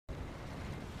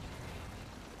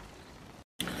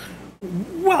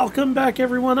Welcome back,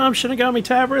 everyone. I'm Shinigami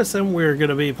Tabris, and we're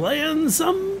gonna be playing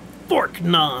some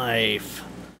Fortnite.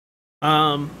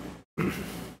 Um,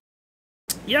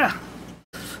 yeah.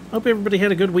 Hope everybody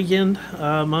had a good weekend.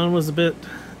 Mine was a bit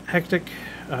hectic.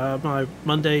 My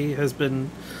Monday has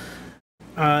been,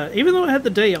 even though I had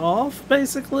the day off,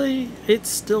 basically, it's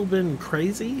still been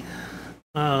crazy.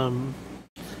 Had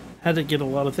to get a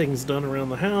lot of things done around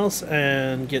the house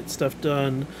and get stuff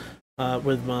done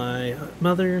with my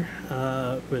mother,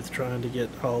 with trying to get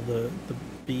all the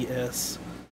BS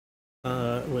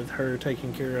with her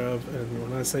taken care of. And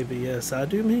when I say BS, I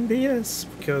do mean BS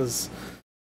because,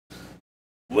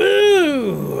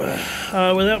 woo!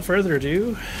 Without further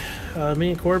ado,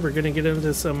 me and Corb are going to get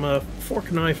into some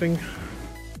fork knifing.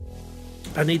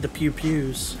 I need the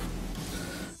PEWS.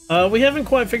 We haven't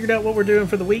quite figured out what we're doing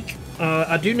for the week.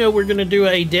 I do know we're going to do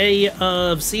a day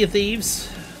of Sea of Thieves.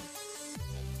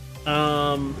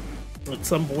 At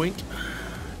some point.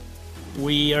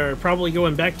 We are probably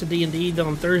going back to D&D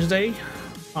on Thursday.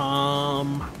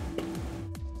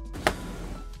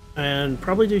 And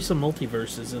probably do some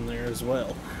multiverses in there as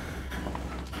well.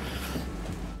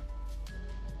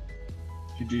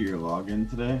 Did you do your login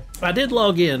today? I did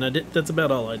log in. That's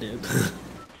about all I did.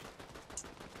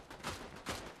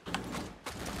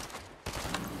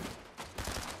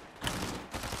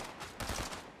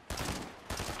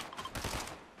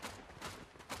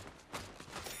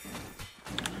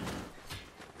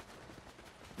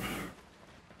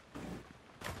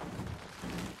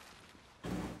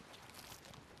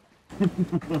 I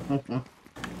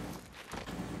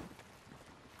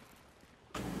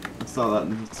saw that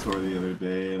in the store the other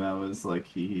day and I was like,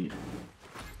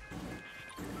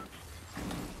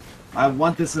 I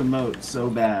want this emote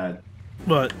so bad.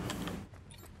 What?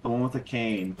 The one with the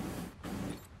cane.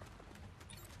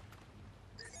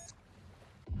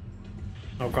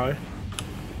 Okay.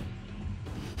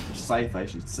 Scythe, I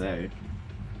should say.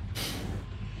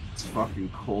 It's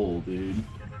fucking cold, dude.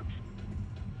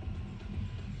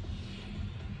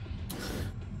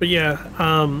 But yeah,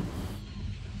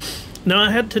 no,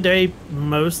 I had today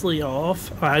mostly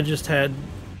off. I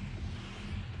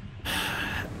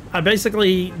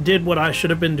basically did what I should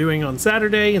have been doing on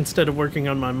Saturday instead of working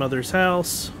on my mother's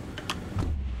house.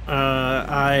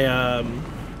 I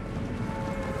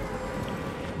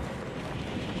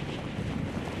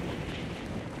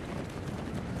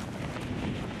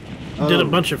did a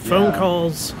bunch of phone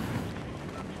calls.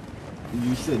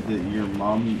 You said that your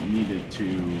mom needed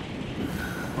to,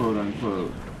 quote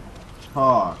unquote,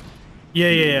 talk.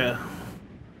 Yeah.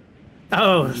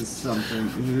 Oh. Is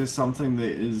this something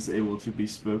that is able to be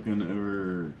spoken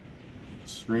over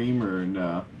stream or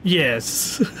no?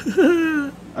 Yes.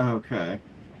 Okay.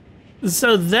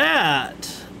 So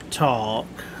that talk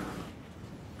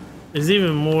is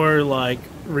even more like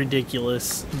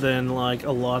ridiculous than like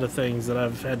a lot of things that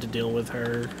I've had to deal with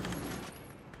her.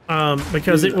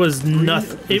 Because it was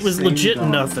nothing. It was legit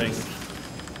nothing.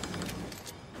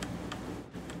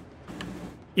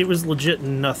 It was legit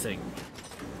nothing.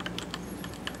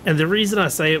 And the reason I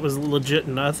say it was legit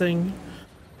nothing,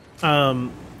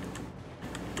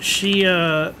 she,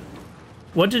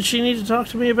 what did she need to talk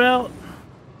to me about?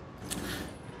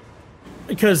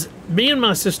 Because me and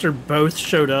my sister both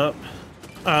showed up,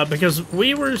 because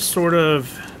we were sort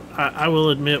of, I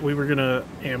will admit, we were going to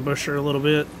ambush her a little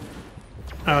bit,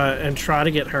 and try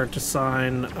to get her to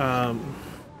sign,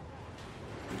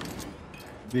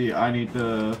 I need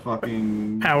the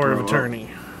fucking power of attorney.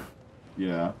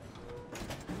 Yeah.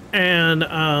 And,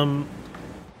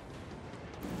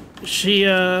 she,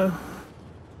 but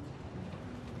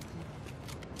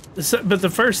the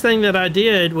first thing that I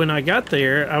did when I got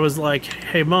there, I was like,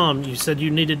 hey, Mom, you said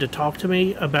you needed to talk to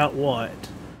me about what?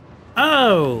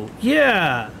 Oh,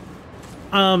 yeah.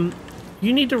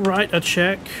 You need to write a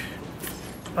check.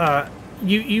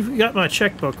 You got my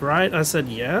checkbook, right? I said,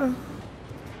 yeah.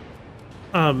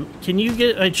 Can you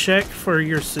get a check for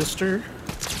your sister?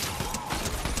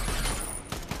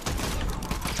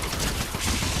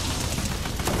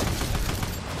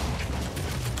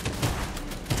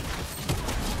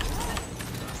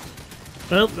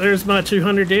 Well, there's my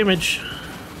 200 damage.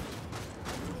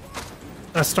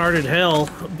 I started hell,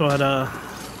 but,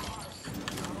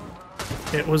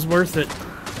 it was worth it.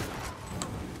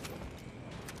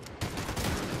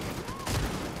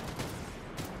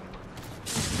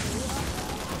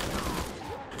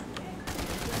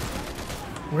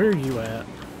 Where are you at?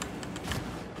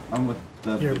 I'm with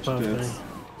the bitch tits.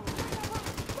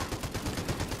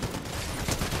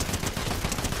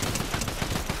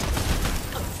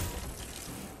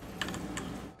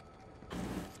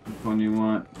 Which one do you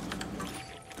want?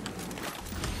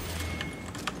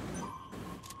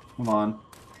 Come on.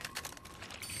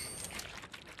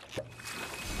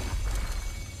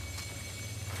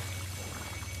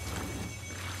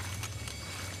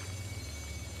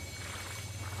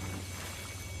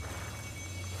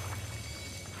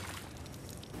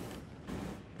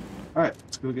 Alright,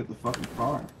 let's go get the fucking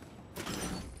car.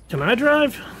 Can I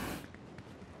drive?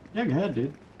 Yeah, go ahead,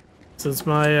 dude. Since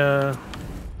my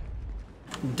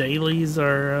dailies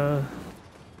are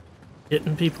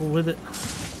hitting people with it.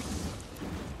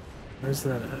 Where's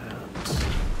that at?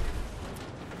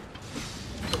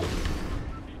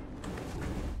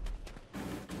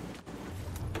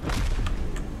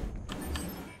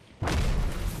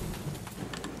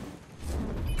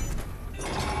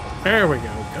 There we go.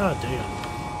 God damn.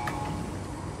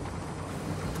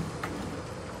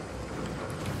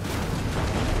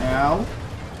 Ow.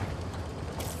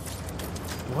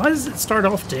 Why does it start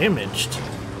off damaged?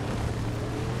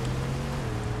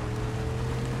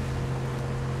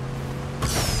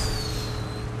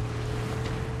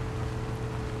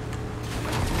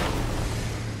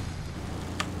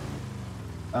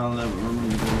 I don't know, but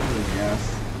remember to go for the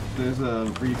gas. There's a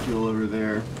refuel over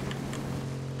there.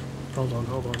 Hold on,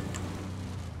 hold on.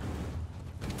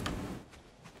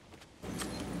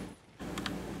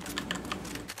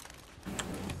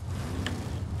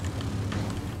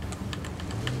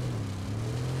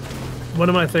 One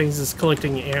of my things is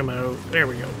collecting ammo. There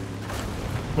we go.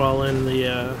 While in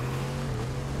the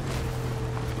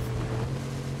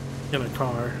in a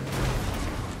car.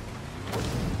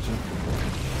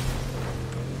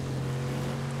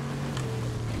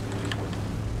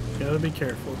 Gotta be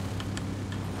careful.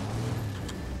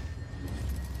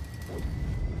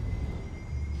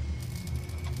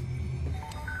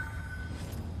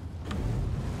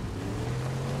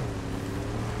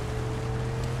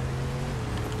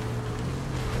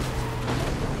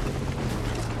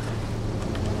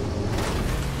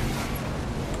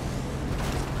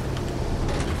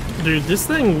 Dude, this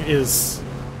thing is...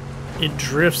 it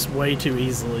drifts way too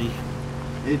easily.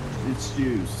 It's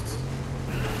used.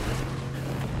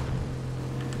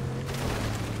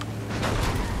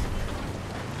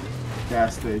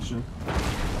 Gas station.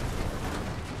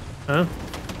 Huh?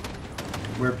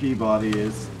 Where Peabody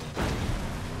is.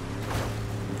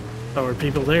 Oh, are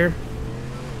people there?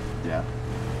 Yeah.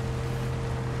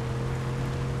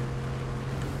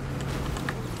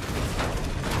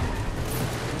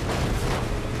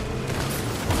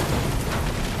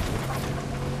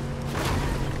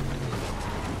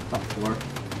 Top floor.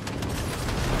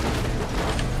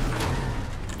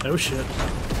 Oh shit.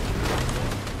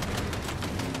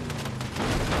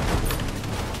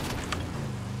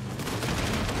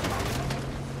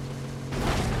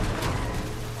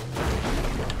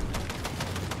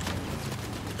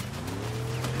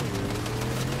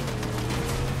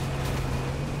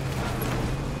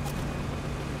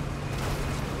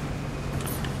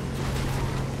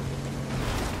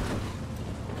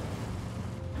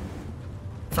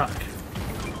 Fuck.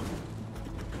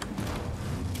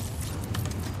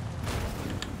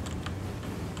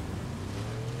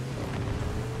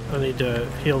 I need to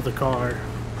heal the car.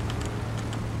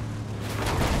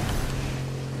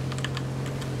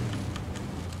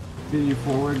 Continue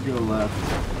forward, go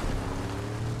left.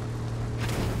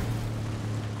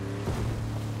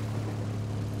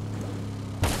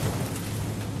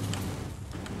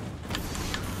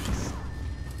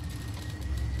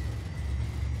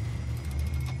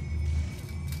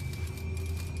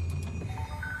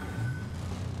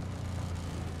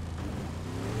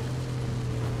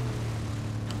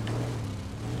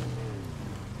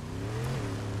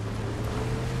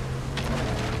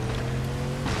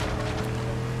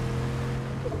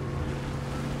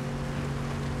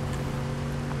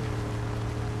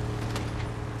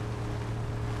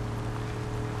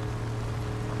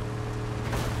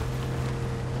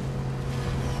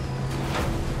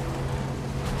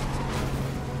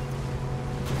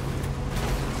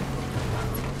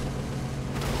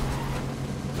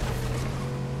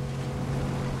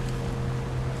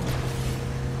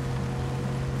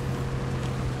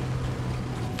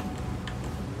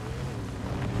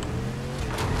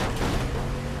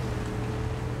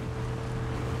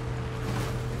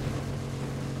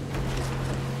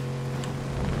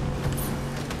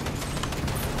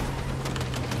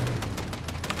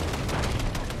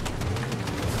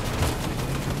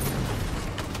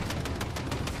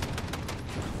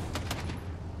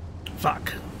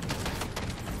 Fuck.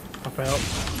 Pop out.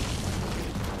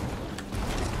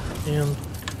 And...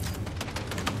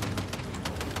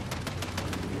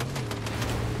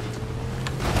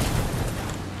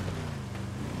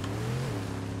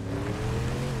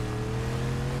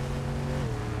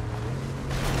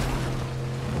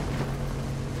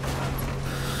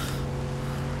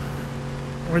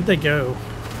 Where'd they go?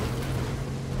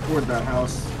 Toward that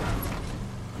house.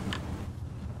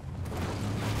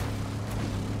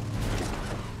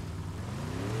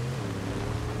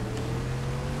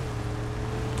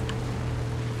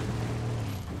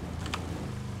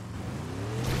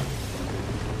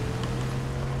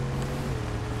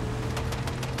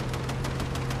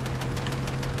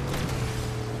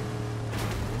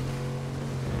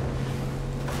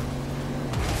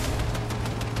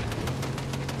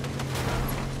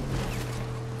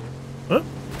 Oh,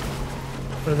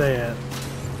 where are they at?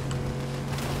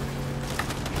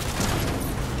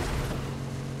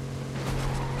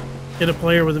 Hit a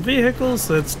player with a vehicle,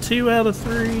 so that's 2 out of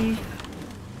 3.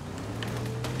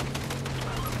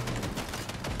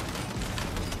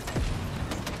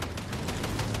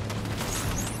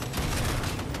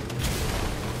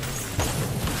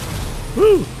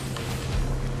 Woo!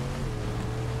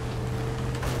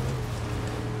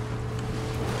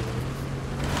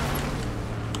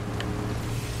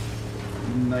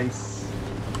 Nice.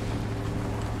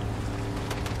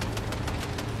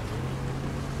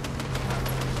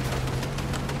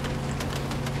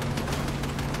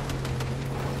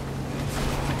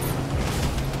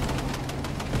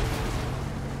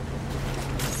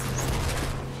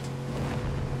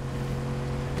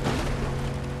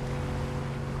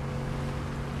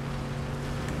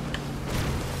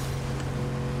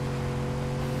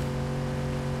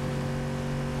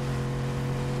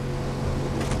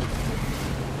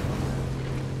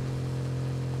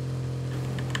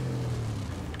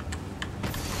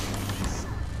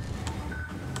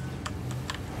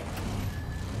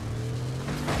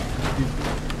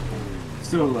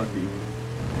 So lucky.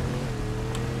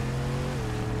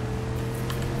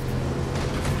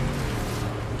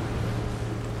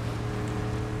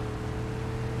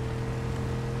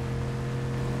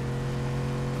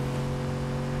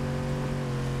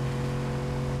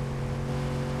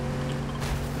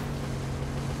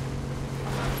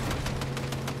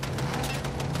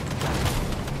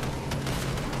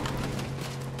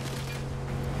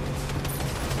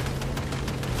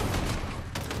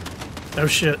 Oh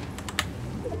shit.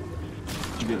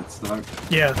 You get it stuck.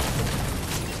 Yeah.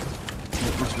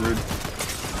 That's rude.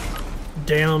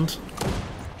 Downed.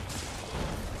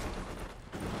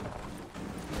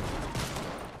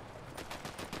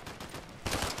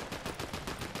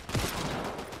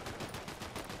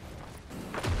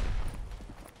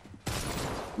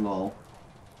 Lol.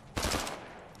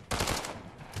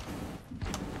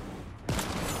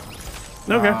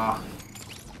 Okay.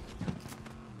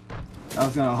 I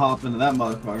was gonna hop into that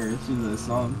motherfucker as soon as I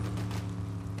saw him.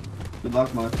 Good luck,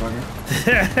 motherfucker.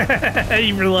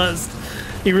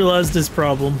 he realized his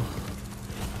problem.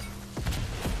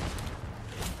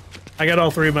 I got all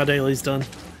 3 of my dailies done.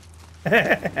 Nice.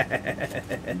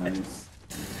 I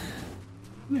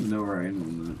don't even know where I am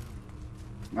on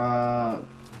that.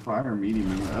 Fire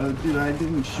medium. Oh, dude, I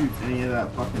didn't shoot any of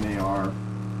that fucking AR.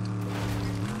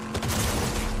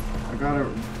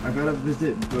 I gotta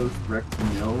visit both Wrecked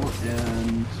Mill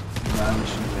and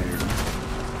Lavish Lair.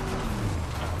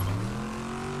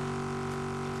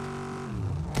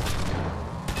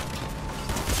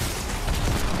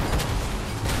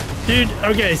 Dude,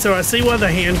 okay, so I see why the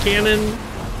hand cannon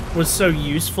was so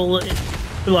useful,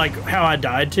 like how I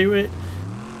died to it.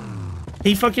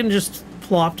 He fucking just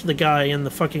plopped the guy in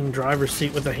the fucking driver's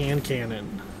seat with a hand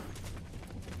cannon.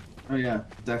 Oh yeah,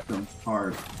 decked him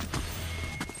hard.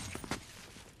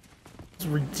 It's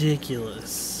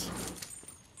ridiculous.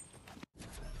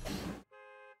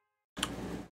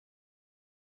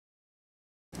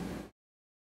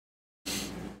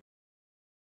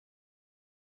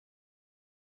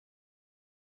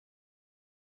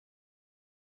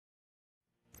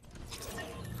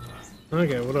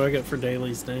 Okay, what do I get for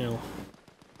dailies now?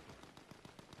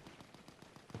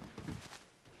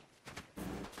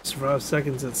 Survive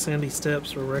seconds at sandy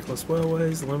steps or reckless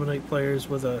wellways. Eliminate players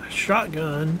with a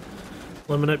shotgun.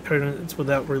 Eliminate opponents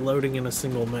without reloading in a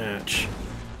single match.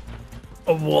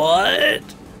 What?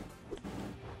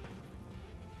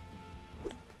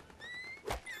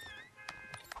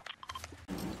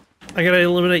 I gotta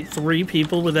eliminate 3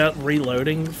 people without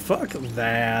reloading? Fuck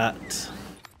that.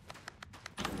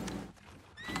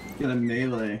 Get a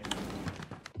melee.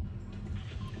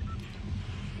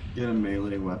 Get a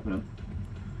melee weapon.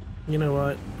 You know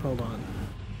what? Hold on.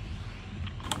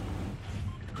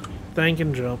 Thank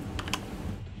and jump.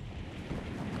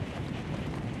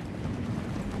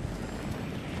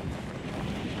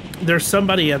 There's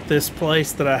somebody at this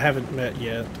place that I haven't met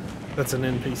yet. That's an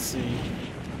NPC.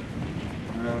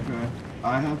 Okay.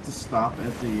 I have to stop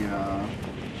at the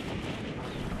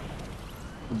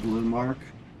blue mark.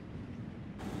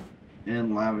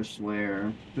 and Lavish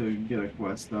Lair to get a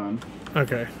quest done.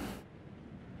 Okay.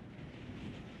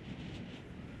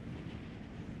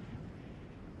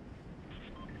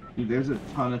 Dude, there's a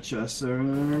ton of chests over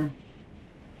there.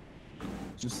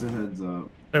 Just a heads up.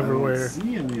 I don't Everywhere.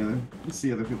 see any other. Let's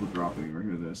see other people dropping over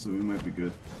here though, so we might be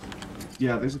good.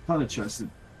 Yeah, there's a ton of chests that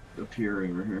appear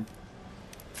over here.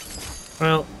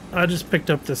 Well, I just picked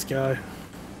up this guy.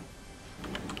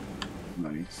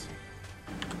 Nice.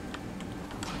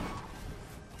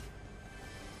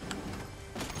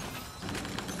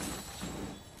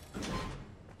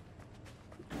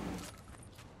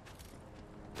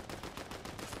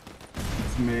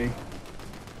 It's me.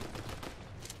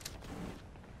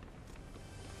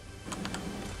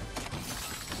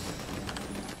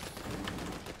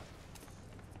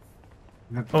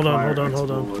 I have to Hold on, fire hold on, X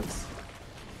hold on. bullets.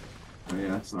 Oh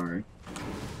yeah, sorry.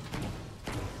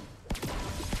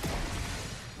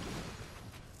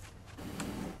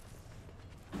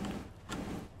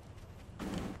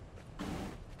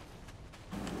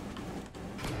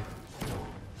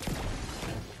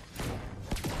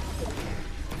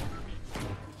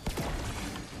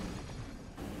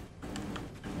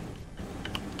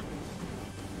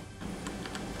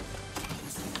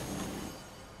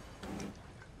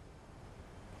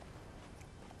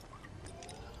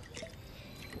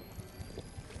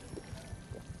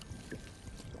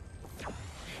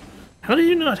 How do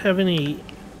you not have any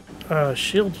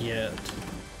shield yet?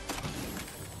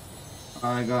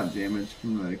 I got damaged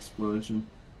from that explosion.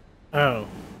 Oh.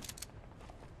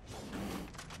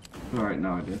 Alright,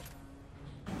 now I did.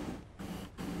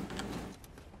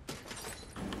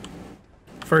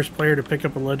 First player to pick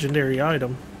up a legendary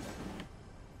item.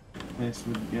 Nice,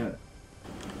 what'd you get?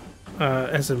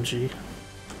 SMG.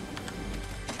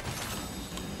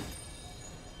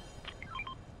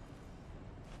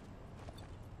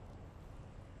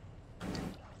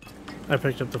 I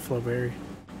picked up the flowberry.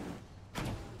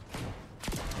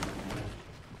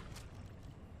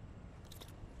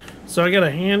 So I got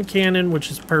a hand cannon, which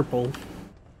is purple.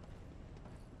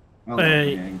 I love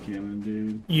Hey. the hand cannon,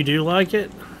 dude. You do like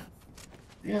it?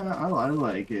 Yeah, I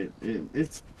like it.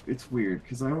 It's weird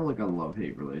because I have like a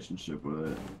love-hate relationship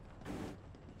with it.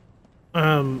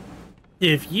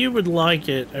 If you would like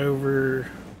it over,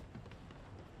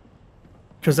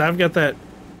 because I've got that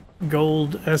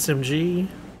gold SMG,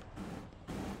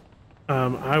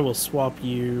 I will swap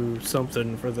you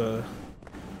something for the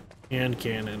hand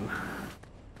cannon.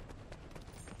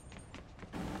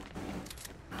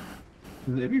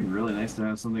 It'd be really nice to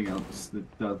have something else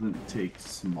that doesn't take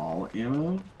small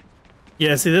ammo.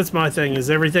 Yeah, see, that's my thing, is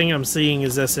everything I'm seeing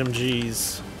is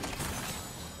SMGs.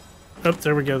 Oh,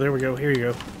 there we go, there we go. Here you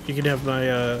go. You can have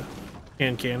my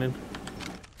hand cannon.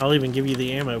 I'll even give you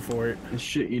the ammo for it. And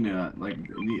shit, you know, like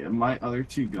my other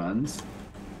two guns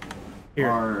Here.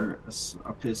 are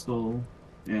a pistol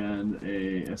and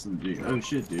a SMG. Oh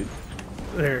shit, dude.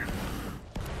 There.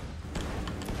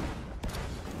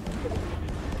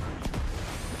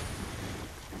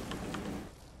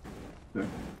 Okay.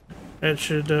 That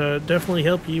should definitely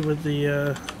help you with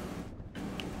the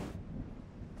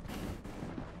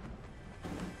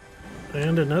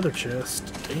and another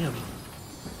chest. Damn.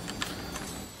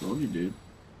 Told you, dude.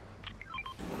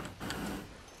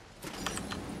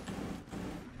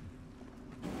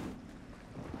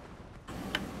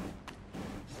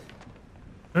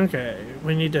 Okay,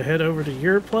 we need to head over to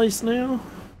your place now.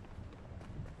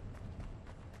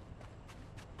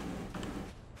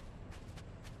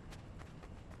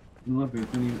 Look, there's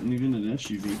even an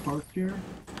SUV parked here.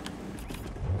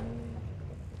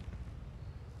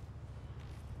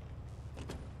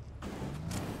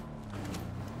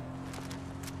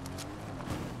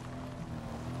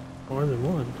 More than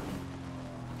one.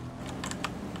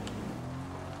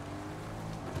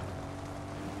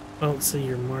 I don't see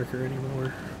your marker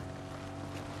anymore.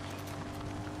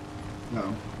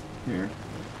 No, here.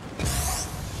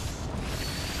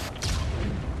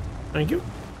 Thank you.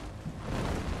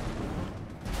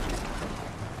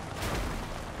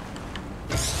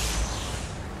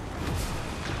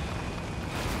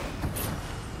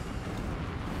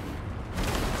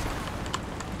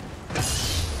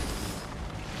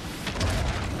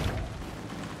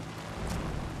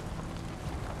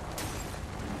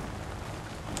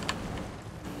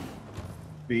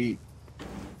 Beat.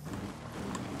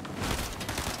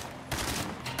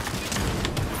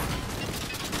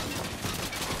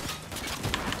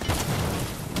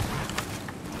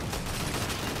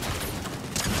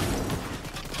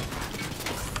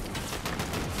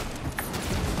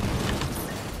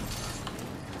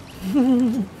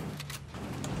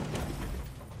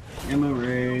 Ammo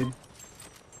raid.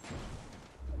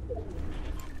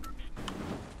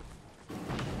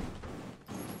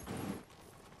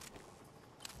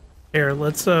 Here,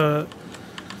 let's well,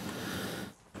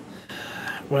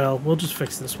 we'll just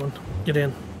fix this one. Get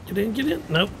in. Get in, get in.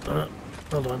 Nope.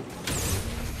 Hold on.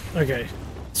 Okay.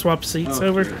 Swap seats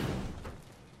over. Sure.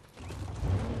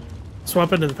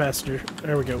 Swap into the passenger.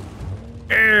 There we go.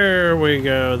 There we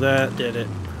go. That did it.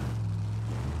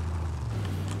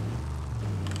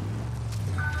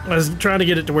 I was trying to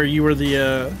get it to where you were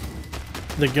the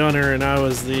gunner and I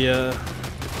was the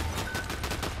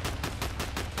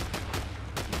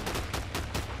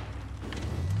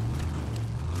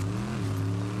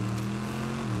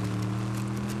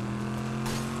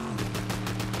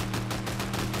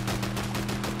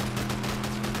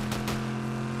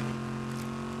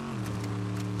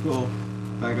Cool.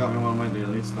 That got me one of my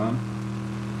dailies done.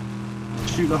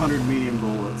 Shoot 100 medium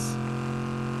bullets.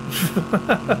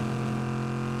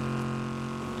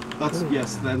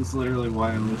 Yes, that is literally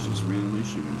why I was just randomly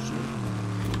shooting shit.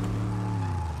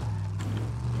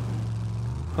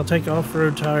 I'll take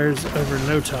off-road tires over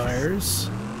no tires.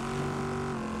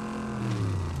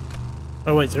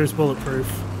 Oh wait, there's bulletproof.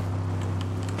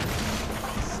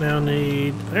 Now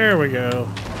need... There we go.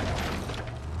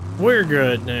 We're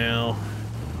good now.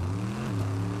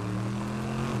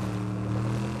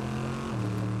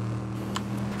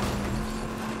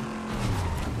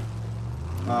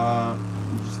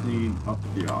 We just need up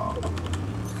the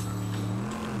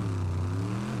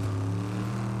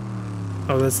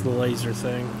Oh, that's the laser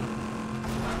thing.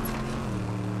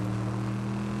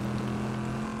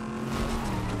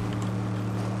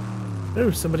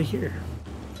 Oh, somebody here.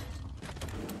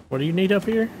 What do you need up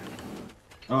here?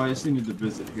 Oh, I just needed to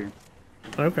visit here.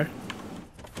 Okay.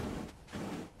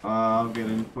 I'll get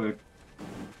in quick.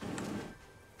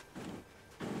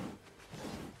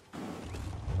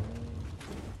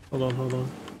 Hold on, hold on.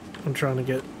 I'm trying to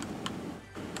get...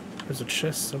 There's a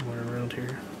chest somewhere around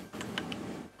here.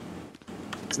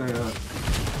 Say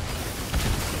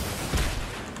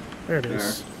There it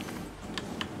is.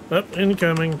 Up,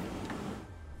 incoming.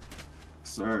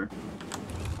 Sir.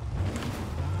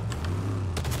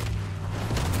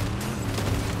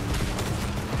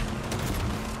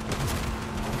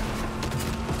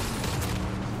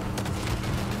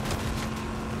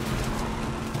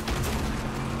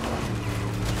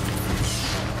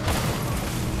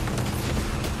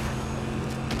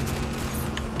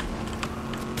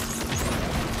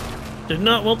 Did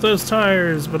not want those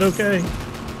tires, but okay.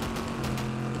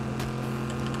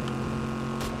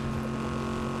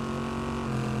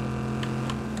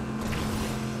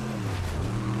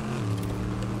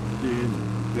 Dude,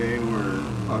 they were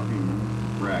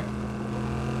fucking wrecked.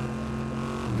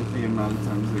 With the amount of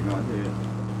times they got hit.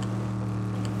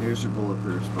 Here's your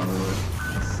bulletproofs, by the way.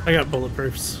 I got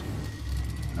bulletproofs.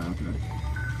 Okay.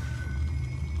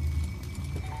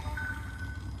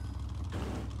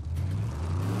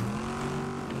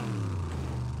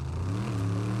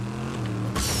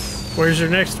 Where's your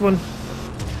next one?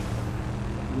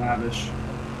 Lavish.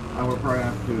 I will probably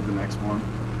have to do the next one.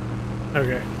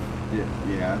 Okay.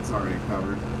 Yeah, it's already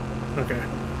covered. Okay.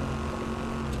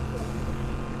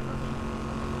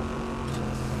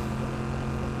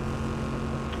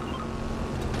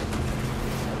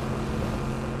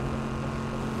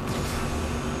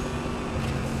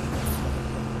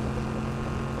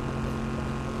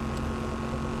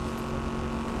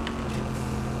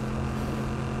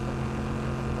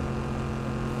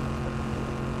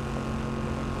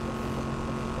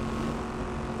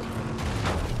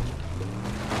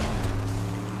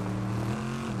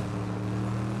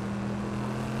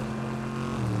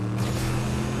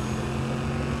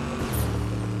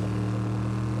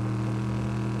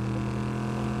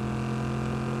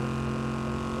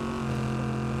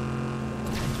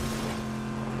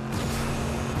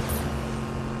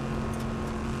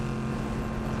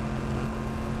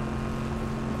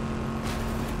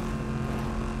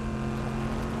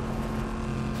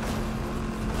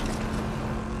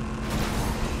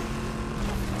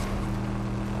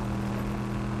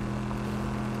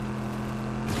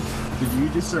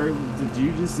 Did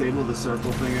you disable the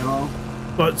circle thing at all?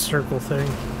 What circle thing?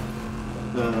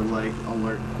 The, like,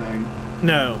 alert thing?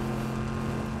 No.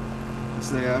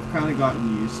 Say, I've kind of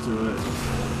gotten used to it.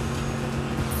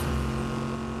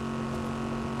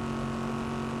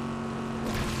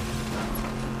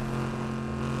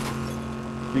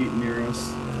 Beat near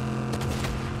us.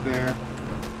 There.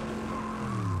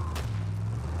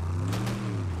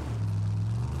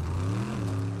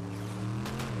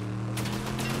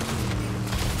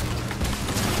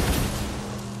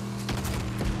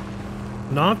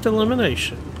 Knocked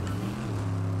elimination.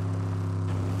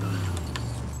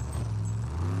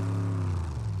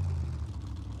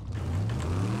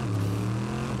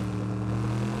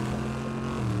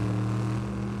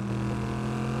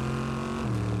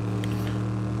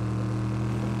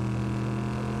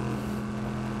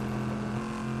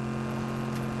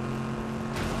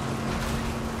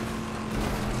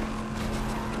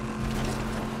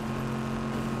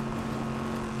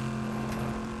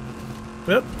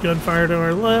 Yep, gunfire to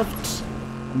our left.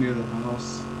 Near the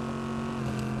house.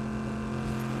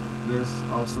 There's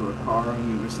also a car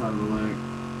on the other side of the lake.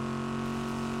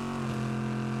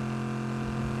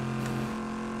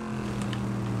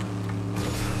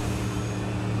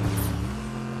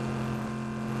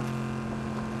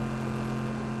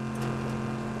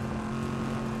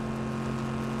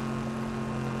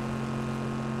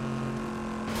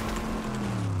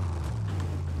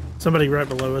 Somebody right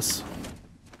below us.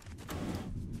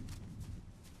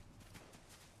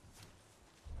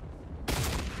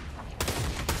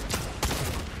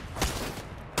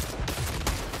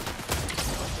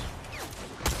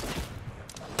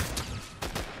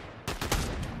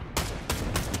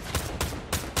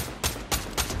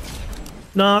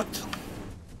 Knocked.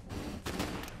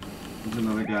 There's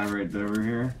another guy right over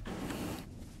here.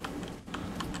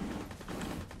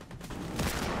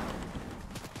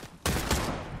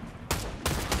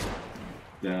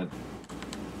 Dead.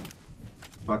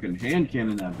 Fucking hand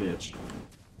cannon that bitch.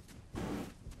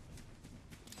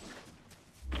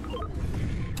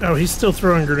 Oh, he's still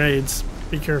throwing grenades.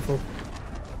 Be careful.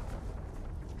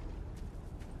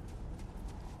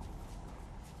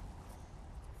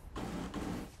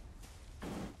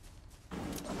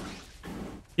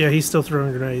 Yeah, he's still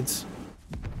throwing grenades.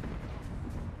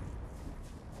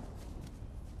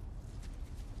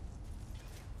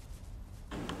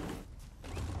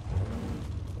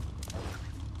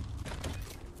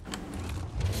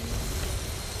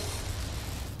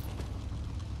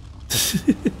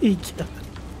 He got it.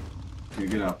 Can you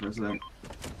get out for a sec?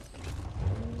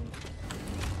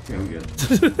 Okay, I'm good.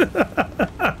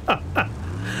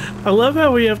 I love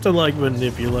how we have to like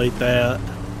manipulate that.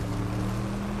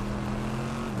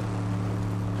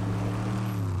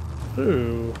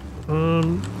 Ooh.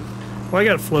 Well, I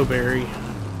got Flowberry.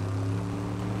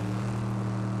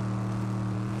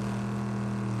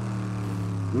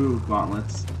 Ooh,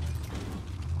 gauntlets.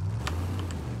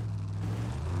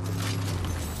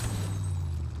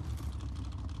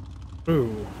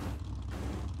 Ooh.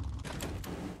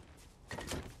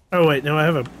 Oh wait, no, I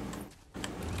have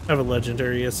a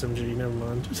legendary SMG. Never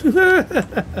mind.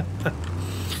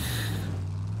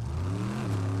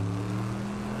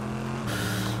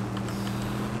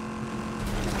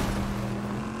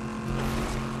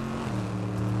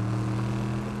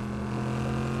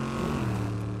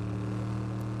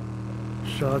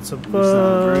 Shots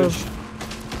above.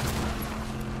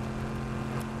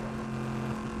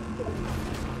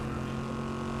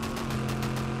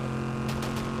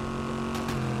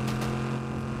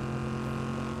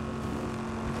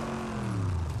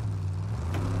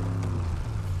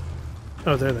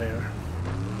 Oh, there they are.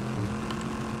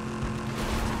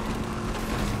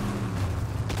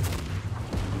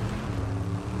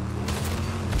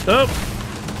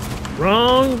 Oh!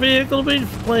 Wrong vehicle to be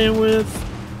playing with.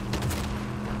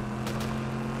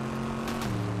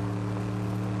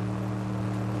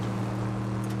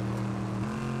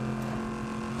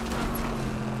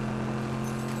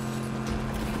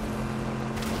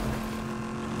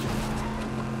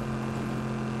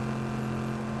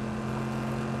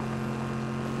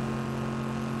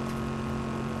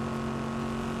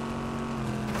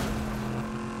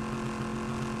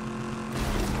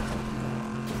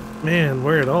 Man,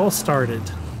 where it all started.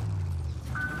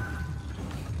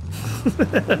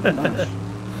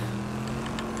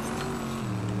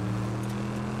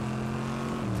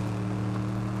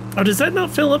 Oh, does that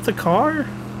not fill up the car?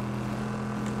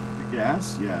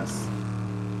 Gas? Yes.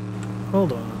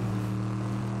 Hold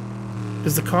on.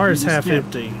 Because the car is half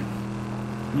empty.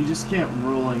 You just can't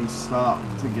rolling stop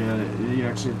to get it. You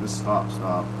actually have to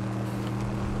stop.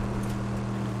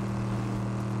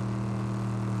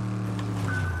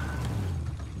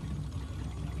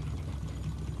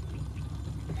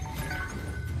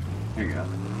 There you go.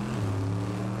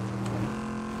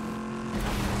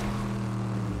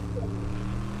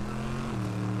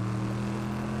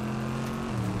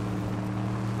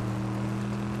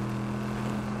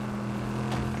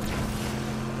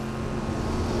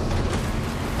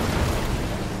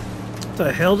 What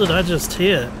the hell did I just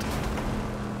hit?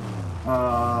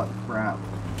 Crap.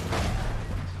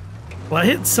 Well, I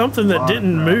hit something that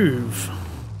didn't move.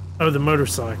 Oh, the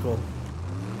motorcycle.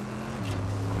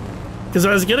 Because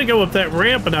I was gonna go up that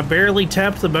ramp and I barely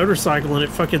tapped the motorcycle and it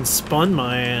fucking spun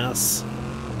my ass.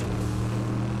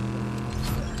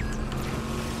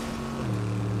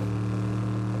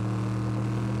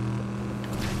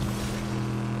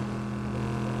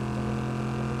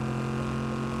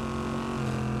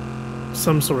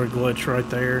 Some sort of glitch right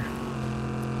there.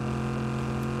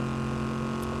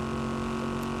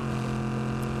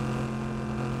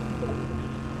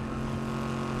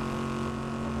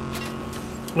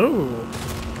 Oh.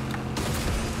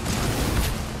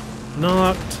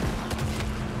 Knocked.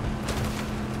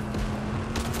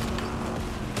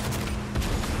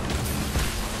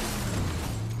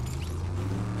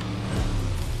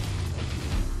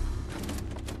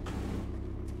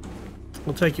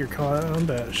 We'll take your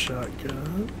combat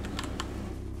shotgun.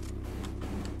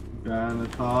 Guy on the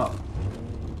top.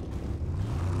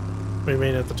 What do you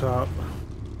mean at the top?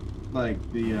 Like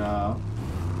the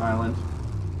island.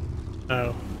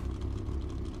 Oh.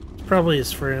 It's probably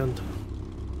his friend.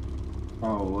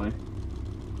 Probably.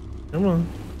 Come on.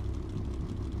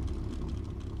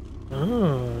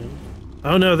 Oh.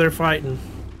 Oh no, they're fighting.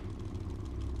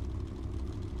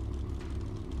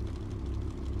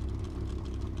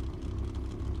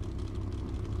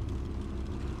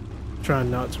 Trying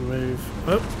not to move.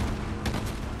 Oh.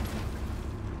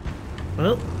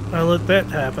 Well, I let that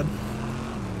happen.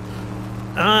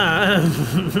 Ah.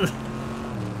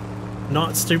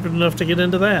 Not stupid enough to get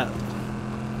into that.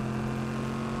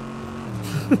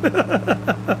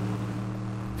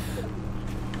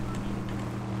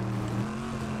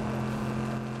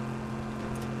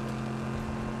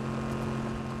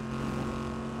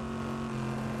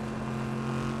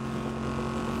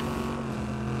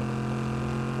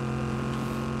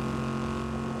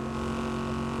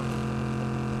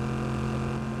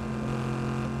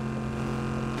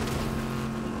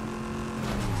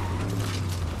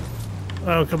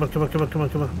 Oh, come on, come on, come on, come on,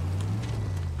 come on.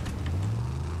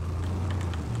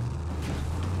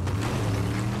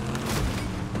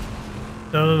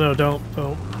 No, no, no, don't.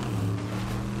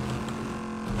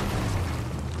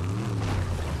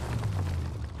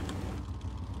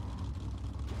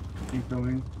 Keep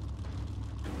coming.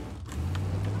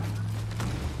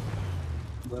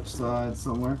 Left side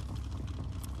somewhere.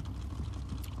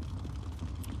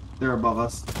 They're above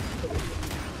us.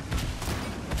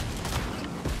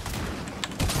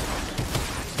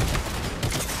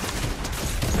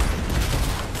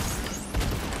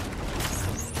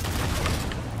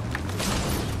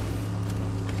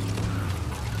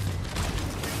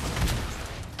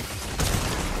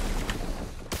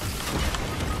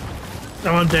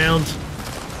 Oh, I'm downed.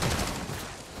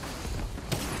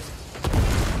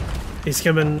 He's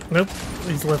coming. Nope,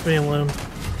 he's left me alone.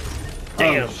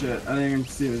 Damn. Oh shit, I didn't even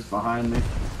see he was behind me.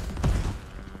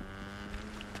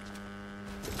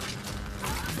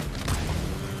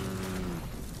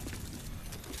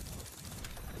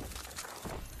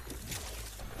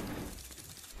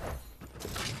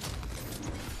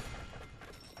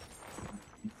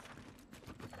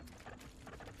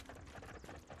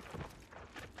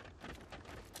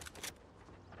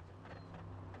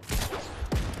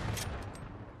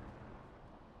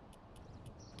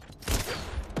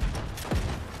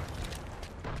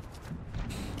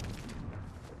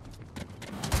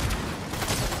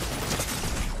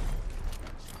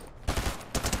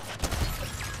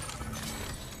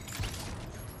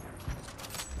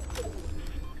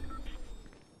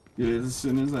 Dude, as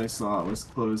soon as I saw it was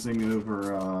closing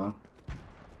over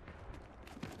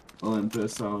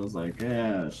Olympus, I was like,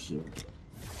 yeah, shit.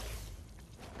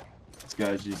 This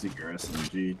guy's using your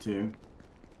SMG too.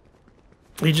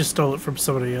 He just stole it from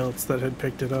somebody else that had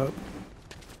picked it up.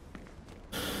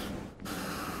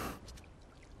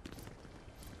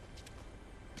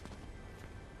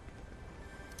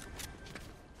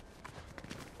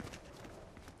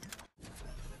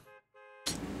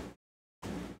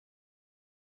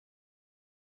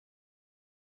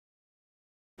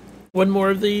 One more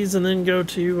of these and then go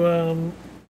to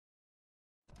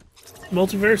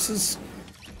multiverses.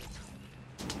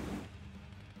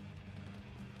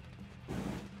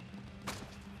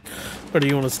 Or do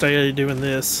you want to stay doing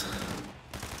this?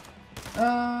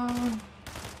 Fine.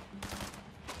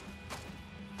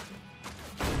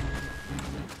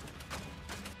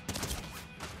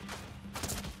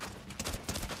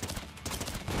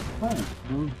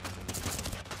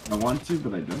 I want to,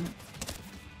 but I don't.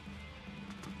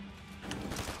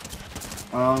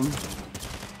 Let's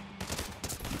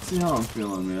see how I'm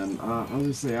feeling, man. I'll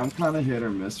just say I'm kind of hit or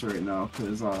miss right now,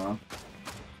 cause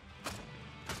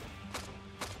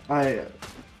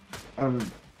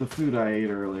the food I ate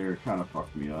earlier kind of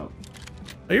fucked me up.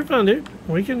 Oh, you're fine, dude.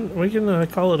 We can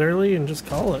call it early and just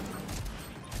call it.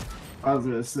 I was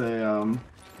gonna say I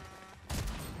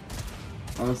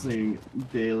was thinking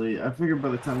daily. I figured by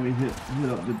the time we hit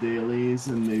up the dailies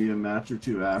and maybe a match or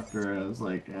two after, I was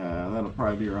like, that'll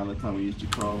probably be around the time we usually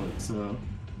call it. So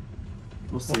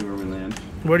we'll see where we land.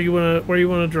 Where do you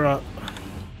wanna drop?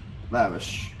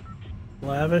 Lavish.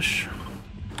 Lavish.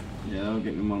 Yeah, I'll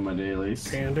get in one of my dailies.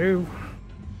 Can do.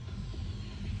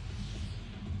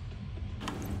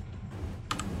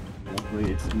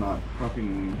 Hopefully it's not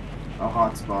fucking a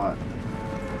hotspot.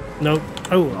 Nope.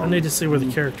 Oh, I need to see where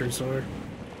the characters are.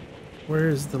 Where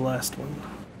is the last one?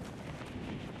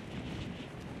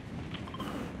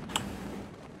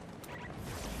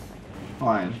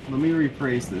 Fine. Let me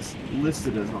rephrase this.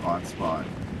 Listed as a hotspot.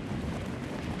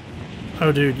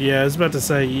 Oh, dude, yeah, I was about to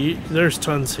say, there's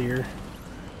tons here.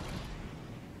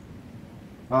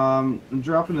 I'm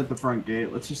dropping at the front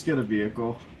gate. Let's just get a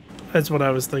vehicle. That's what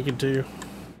I was thinking, too.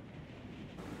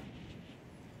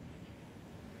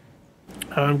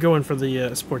 I'm going for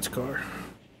the sports car.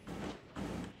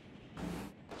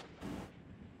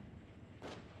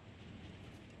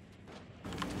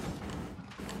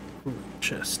 Ooh,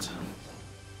 chest.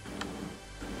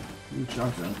 Ooh,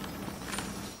 shotgun.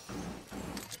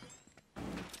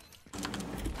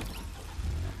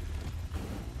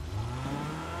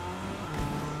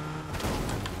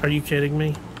 Are you kidding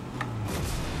me?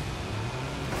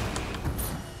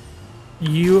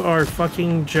 You are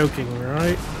fucking joking,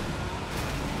 right?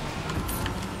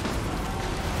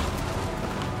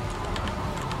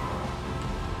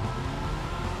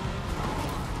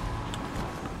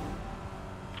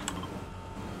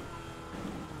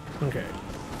 Okay.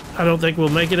 I don't think we'll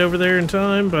make it over there in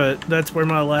time, but that's where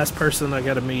my last person I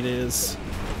gotta meet is.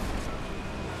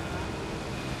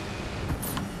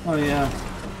 Oh yeah.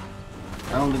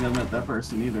 I don't think I met that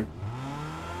person either.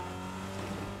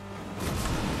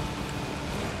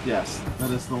 Yes, that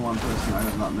is the one person I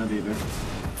have not met either.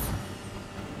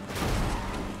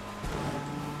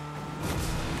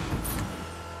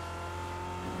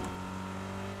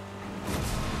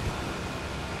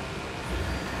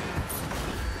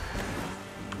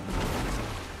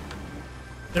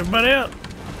 Everybody up!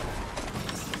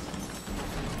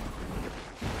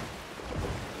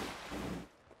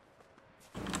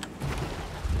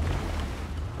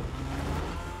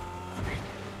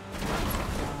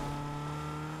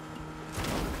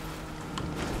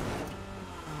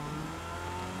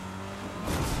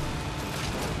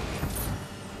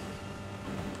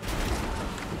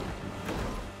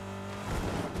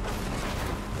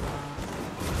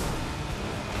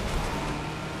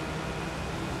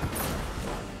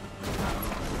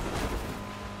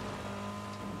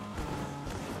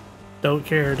 Don't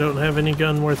care, don't have any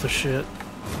gun worth of shit.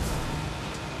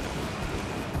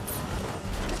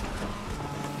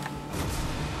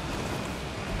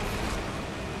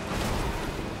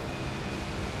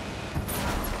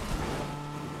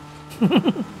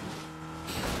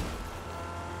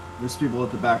 There's people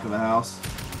at the back of the house.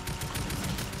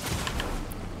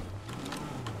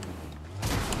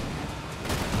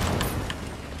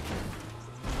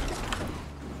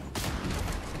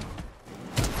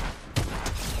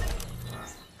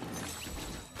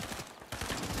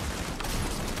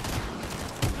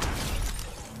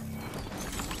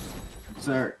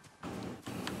 Sir,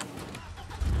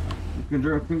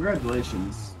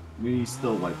 congratulations. We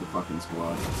still like the fucking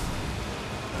squad.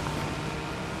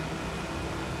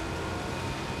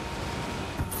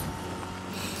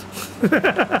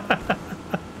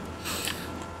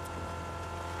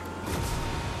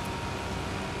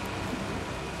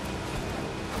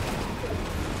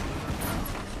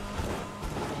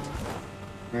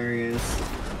 There he is.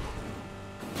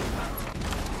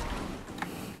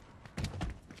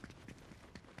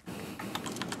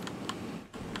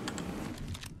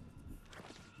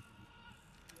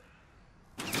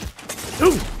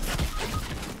 Ooh!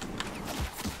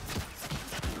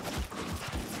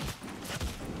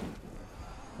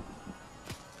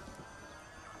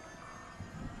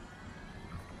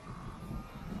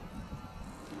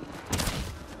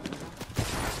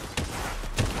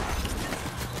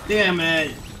 Damn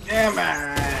it! Damn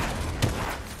it!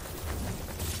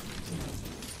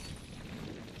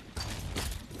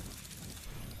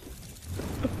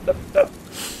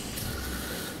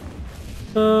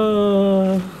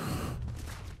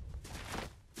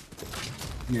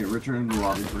 Yeah, return to the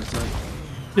lobby for a sec.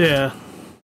 Yeah.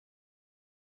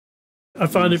 I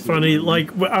find it funny,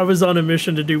 like, I was on a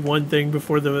mission to do one thing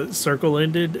before the circle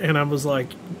ended, and I was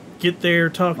like, get there,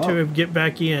 talk to him, get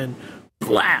back in.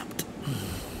 Blapped!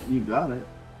 You got it.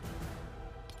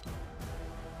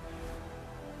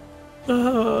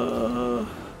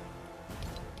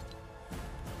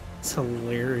 It's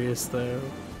hilarious, though.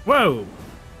 Whoa!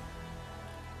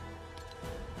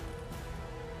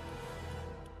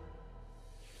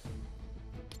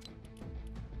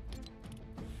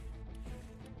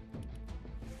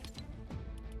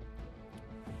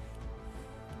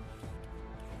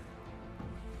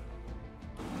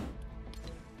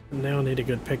 Now I need a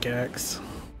good pickaxe.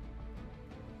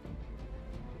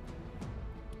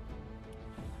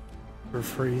 For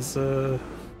Frieza.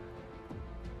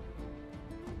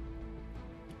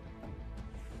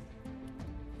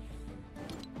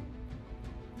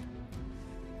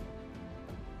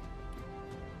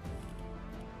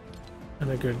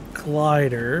 And a good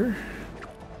glider.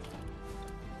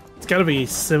 It's gotta be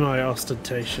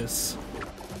semi-ostentatious.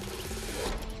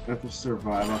 Have to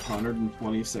survive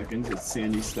 120 seconds at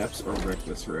sandy steps or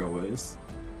reckless railways.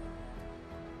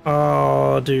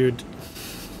 Oh, dude.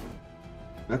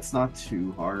 That's not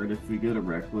too hard. If we go to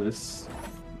reckless,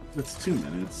 that's 2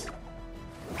 minutes.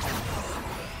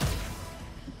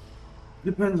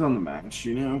 Depends on the match,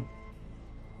 you know?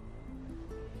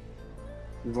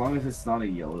 As long as it's not a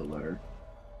yellow letter.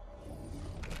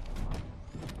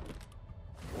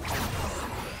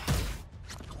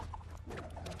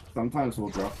 Sometimes we'll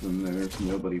drop them there, there's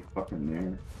nobody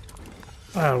fucking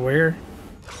there. Where?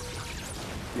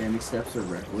 Sandy steps are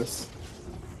reckless.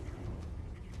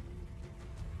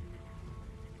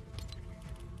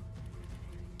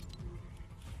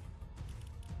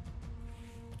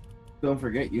 Don't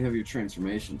forget, you have your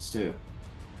transformations too.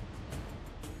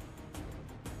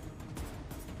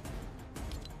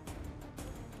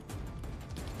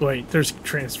 Wait, there's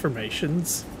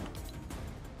transformations?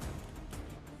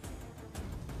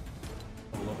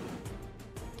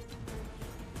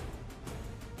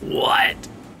 What?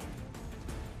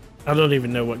 I don't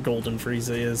even know what Golden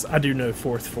Frieza is. I do know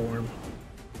fourth form.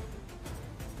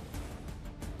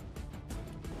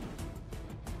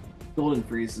 Golden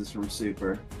Freeze is from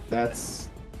Super. That's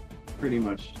pretty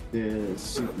much the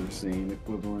Super Saiyan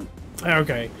equivalent.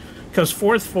 Okay, because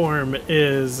fourth form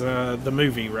is the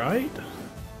movie, right?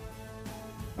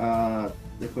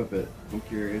 Equip it. I'm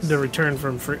curious. The Return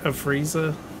from of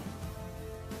Frieza.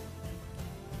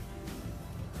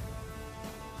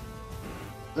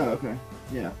 Oh, okay.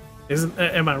 Yeah. Isn't?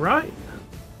 Am I right?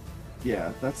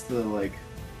 Yeah, that's the, like,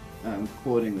 I'm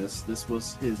quoting this. This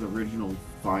was his original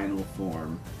final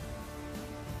form.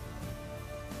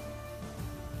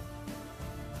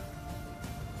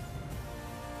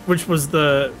 Which was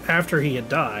the after he had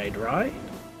died, right?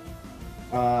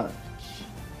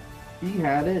 He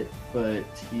had it, but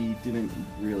he didn't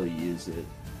really use it.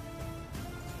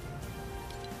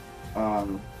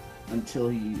 Until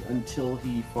he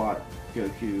fought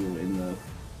Goku in the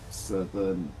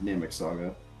Namek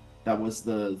Saga. That was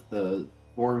the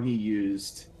form he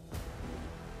used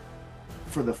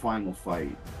for the final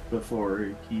fight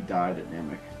before he died at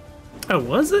Namek. Oh,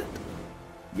 was it?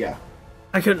 Yeah.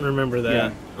 I couldn't remember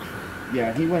that.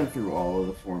 Yeah, he went through all of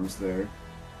the forms there.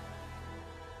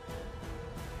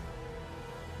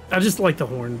 I just like the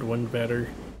horned one better.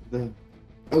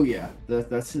 Oh yeah,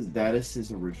 that is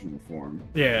his original form.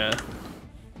 Yeah.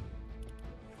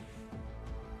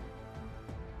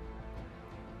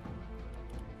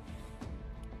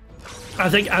 I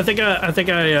think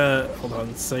I hold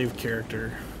on, save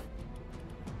character.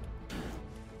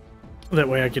 That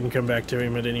way I can come back to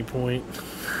him at any point.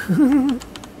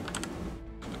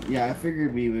 Yeah, I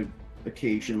figured we would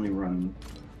occasionally run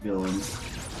villains.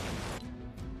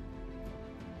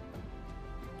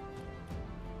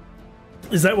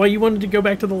 Is that why you wanted to go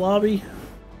back to the lobby?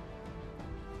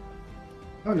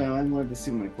 Oh no, I wanted to see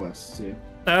my quests too.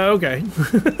 Okay.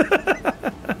 It's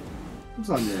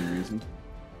not the only reason.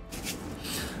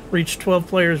 Reach 12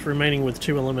 players remaining with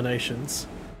 2 eliminations.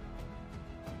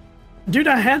 Dude,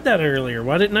 I had that earlier.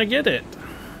 Why didn't I get it?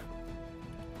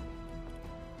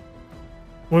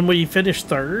 When we finished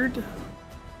third?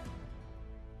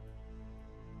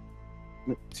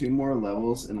 With 2 more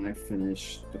levels and I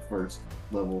finished the first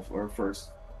level, or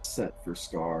first set for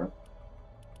Scar.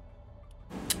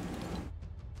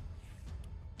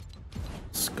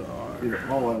 Scar. Dude,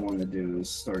 all I want to do is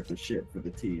start the shit for the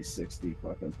T60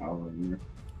 fucking power armor.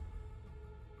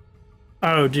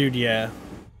 Oh, dude, yeah.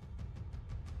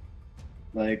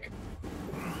 Like,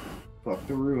 fuck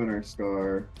the Ruiner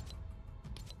Scar.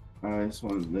 I just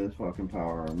want the fucking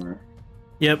power armor.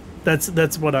 Yep,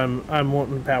 that's what I'm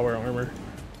wanting, power armor.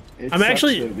 It I'm sucks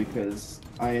actually though, because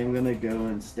I am gonna go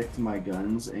and stick to my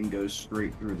guns and go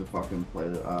straight through the fucking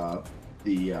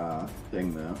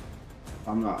thing though.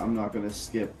 I'm not gonna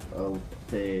skip a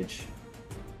page.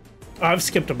 I've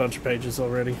skipped a bunch of pages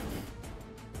already.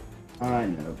 I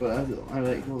know, but I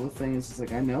like, well, the thing is, it's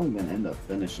like, I know I'm gonna end up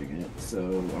finishing it,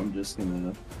 so I'm just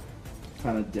gonna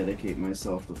kind of dedicate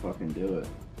myself to fucking do it.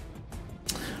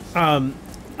 I'm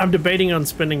debating on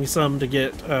spending some to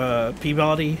get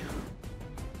Peabody,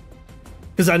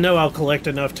 because I know I'll collect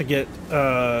enough to get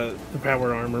the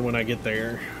power armor when I get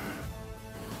there.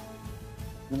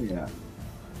 Oh yeah.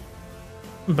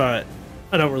 But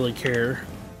I don't really care.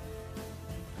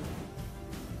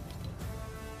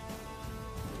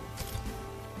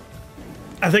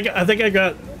 I think I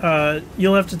got.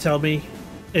 You'll have to tell me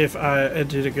if I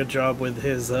did a good job with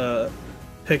his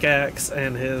pickaxe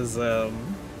and his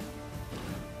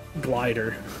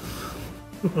glider.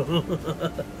 Okay,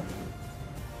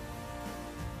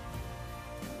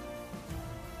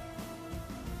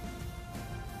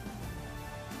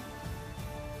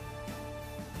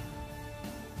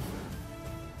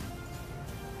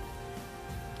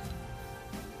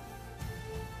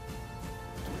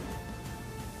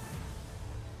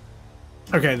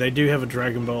 they do have a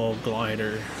Dragon Ball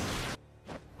glider.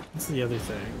 What's the other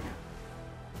thing?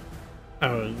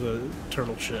 Oh, the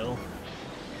turtle shell.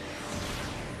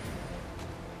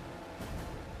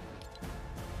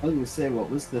 I was gonna say,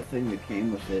 what was the thing that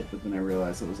came with it, but then I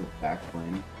realized it was a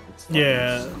backplane. It's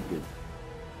Yeah.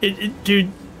 stupid.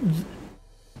 Dude,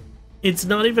 it's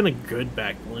not even a good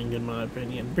backbling in my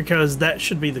opinion, because that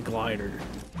should be the glider.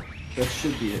 That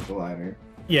should be a glider.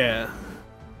 Yeah.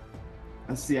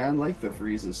 See, I like the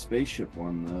Frieza spaceship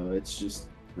one though. It's just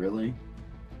really.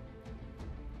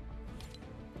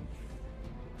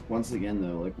 Once again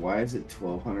though, like, why is it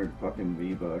 1,200 fucking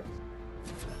V-Bucks?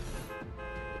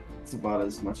 It's about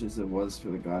as much as it was for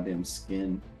the goddamn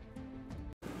skin.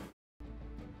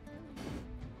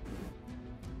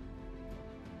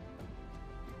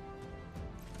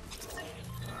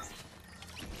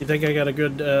 You think I got a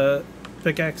good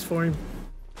pickaxe for him?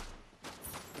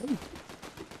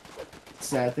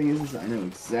 Sad thing is I know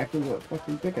exactly what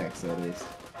fucking pickaxe that is.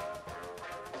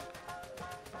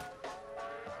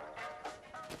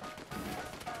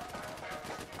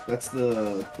 That's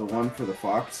the one for the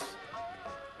fox.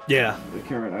 Yeah. I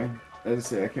can't remember. As I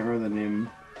say, I can't remember the name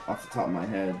off the top of my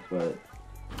head, but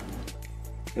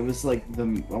it was like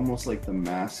almost like the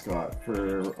mascot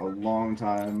for a long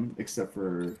time, except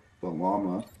for the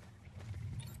llama.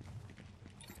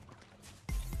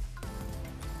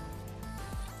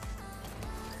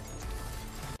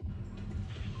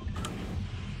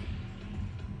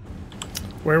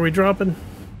 Where are we dropping?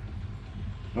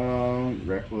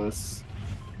 Reckless.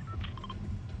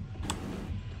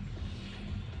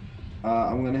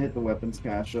 I'm gonna hit the weapons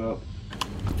cache up.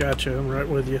 Gotcha, I'm right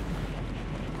with you.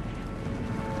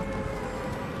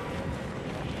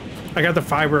 I got the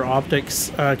fiber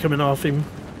optics coming off him.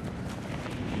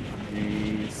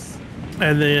 Nice.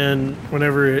 And then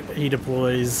whenever he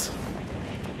deploys,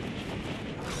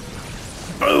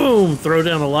 boom! Throw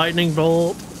down a lightning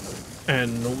bolt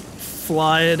and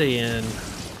fly it in.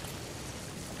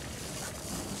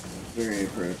 Very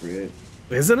appropriate.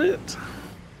 Isn't it?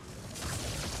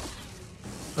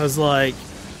 I was like,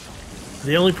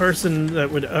 the only person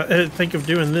that would think of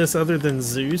doing this other than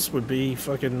Zeus would be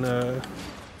fucking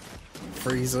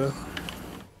Frieza.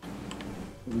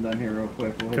 I'm done here real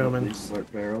quick. We'll hit up Coming. these slurp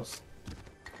barrels.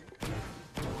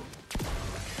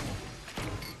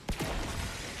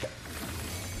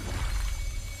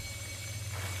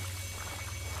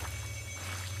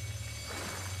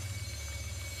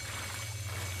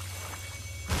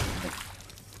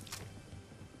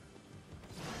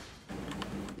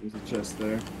 There's a chest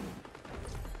there.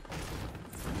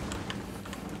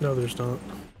 No, there's not.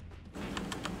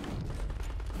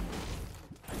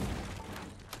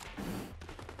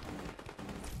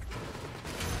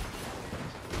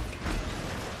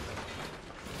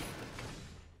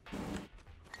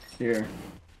 Here.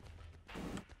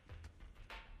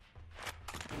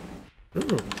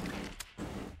 Ooh.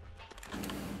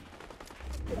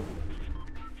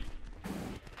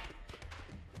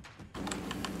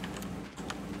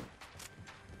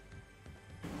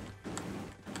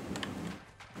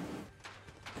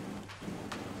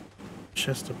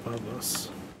 Chest above us.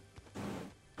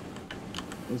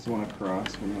 There's one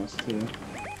across from us too.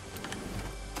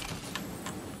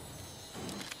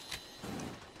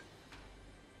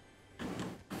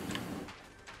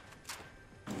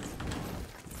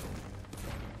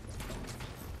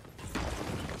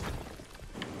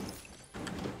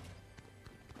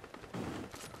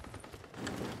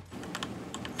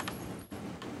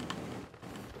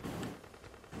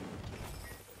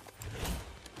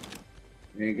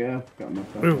 There you go. Got my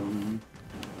fucking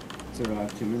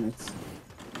survive 2 minutes.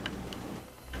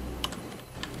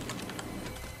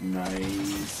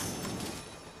 Nice.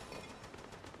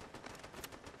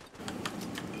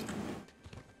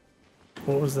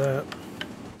 What was that?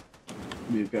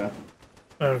 Muka.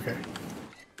 Okay.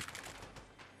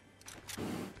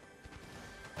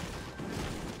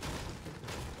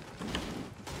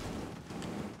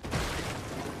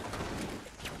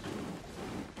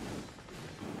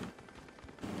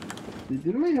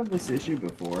 Didn't we have this issue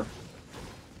before?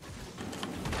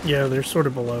 Yeah, they're sort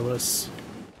of below us.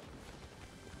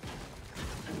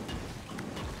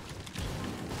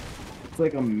 It's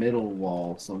like a middle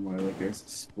wall somewhere, like there's a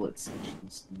split section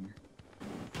somewhere.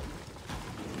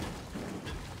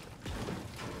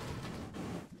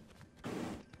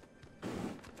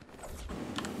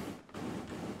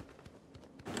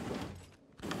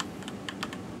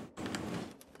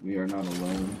 are not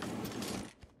alone.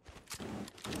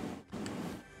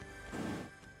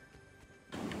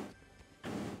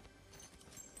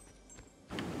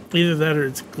 Either that or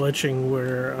it's glitching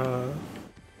where,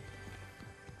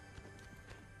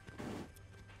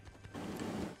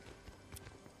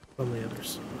 on the other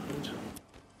side.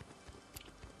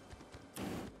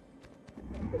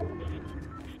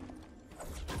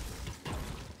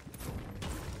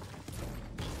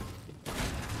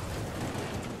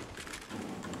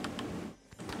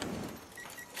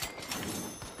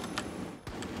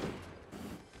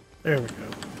 There we go.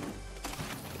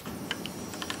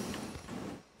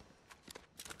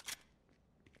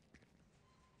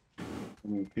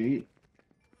 Repeat.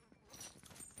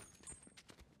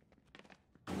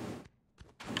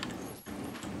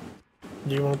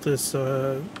 Do you want this,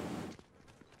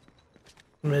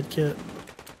 med kit?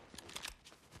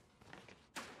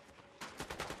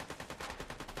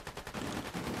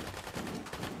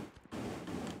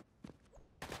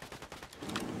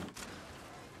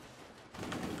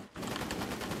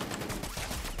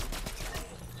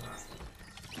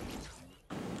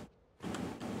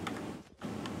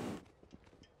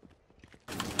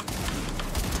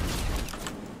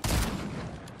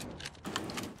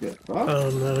 Good fuck. Oh,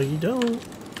 no, you don't.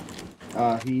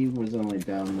 He was only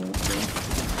down though, so.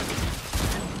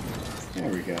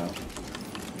 There we go.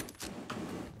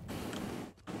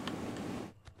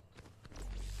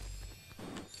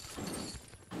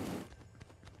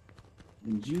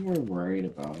 And you were worried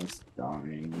about us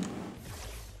dying.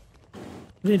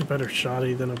 You need a better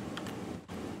shotty than a...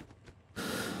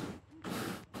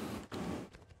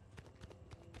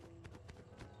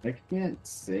 I can't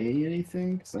say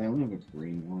anything because I only have a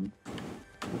green one.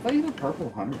 I thought you had a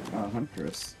purple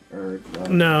huntress. Or,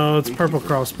 No, it's gatekeeper. purple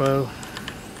crossbow.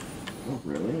 Oh,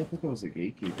 really? I thought that was a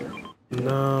gatekeeper.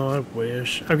 No, I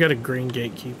wish. I've got a green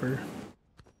gatekeeper.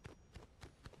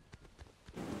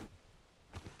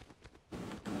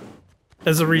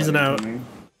 There's a reason out.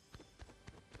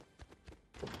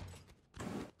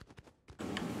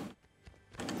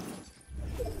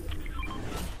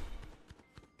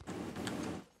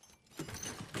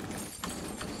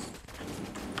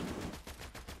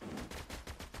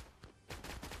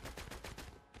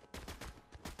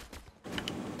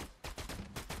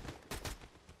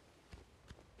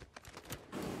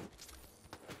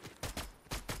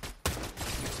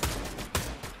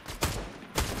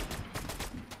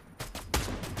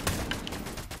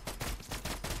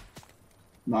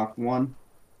 Knock one.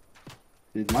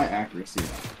 Dude, my accuracy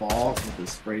falls with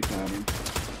this spray pattern.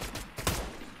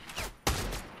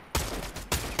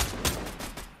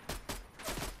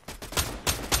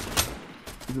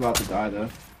 He's about to die though.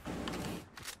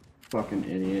 Fucking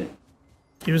idiot.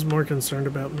 He was more concerned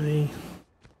about me.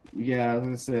 Yeah, I was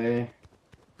gonna say.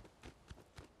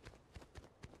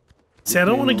 See, I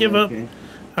don't want to give up.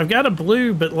 I've got a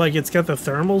blue, but like it's got the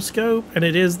thermal scope, and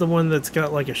it is the one that's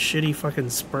got like a shitty fucking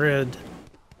spread.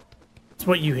 It's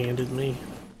what you handed me,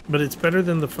 but it's better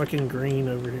than the fucking green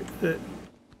over here.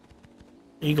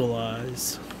 Eagle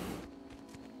eyes.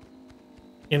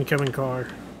 Incoming car.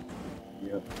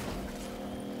 Yep.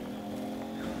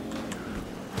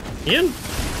 In?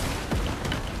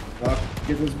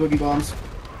 Get those boogie bombs.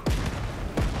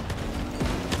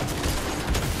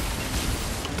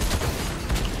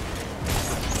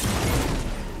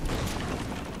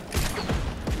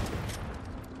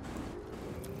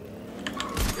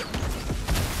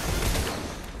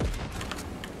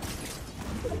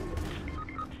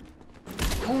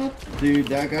 Dude,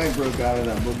 that guy broke out of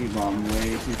that boogie bomb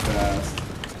way too fast.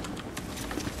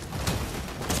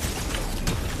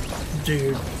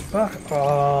 Dude, fuck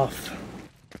off.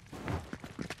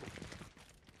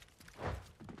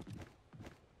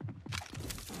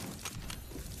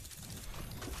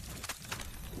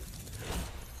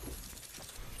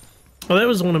 Well, that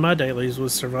was one of my dailies,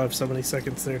 was survive so many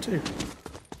seconds there too.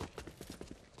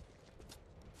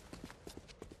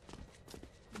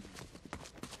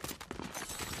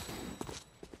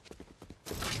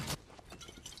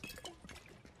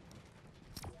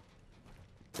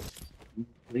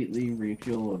 Completely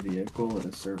refuel a vehicle at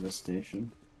a service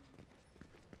station.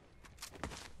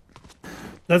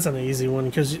 That's an easy one,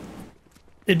 because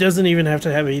it doesn't even have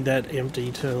to be that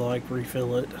empty to, like,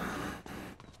 refill it.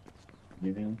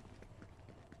 You know?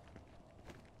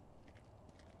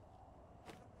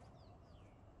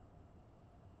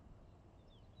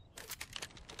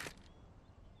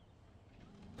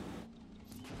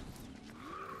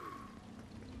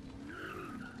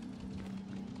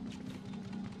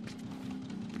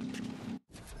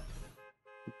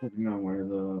 Depending on where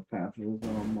the path is,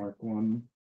 I'll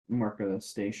mark a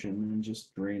station and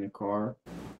just drain a car.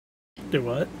 Do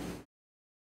what?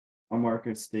 mark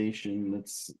a station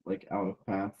that's like out of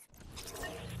path.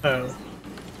 Oh.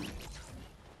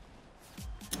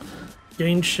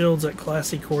 Gain shields at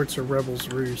Classy Courts or Rebel's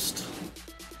Roost.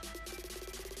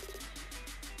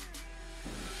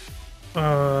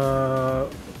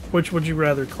 Which would you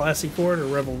rather, Classy Court or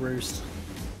Rebel Roost?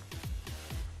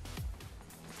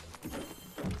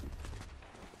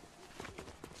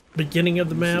 Beginning of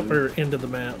the map or end of the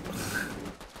map?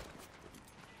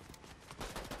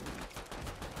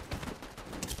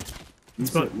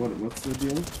 What's the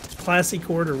deal? Classy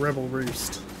Court or Rebel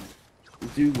Roost?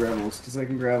 Do Rebels, because I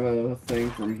can grab a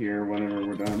thing from here whenever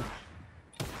we're done.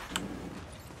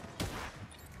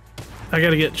 I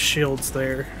gotta get shields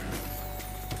there.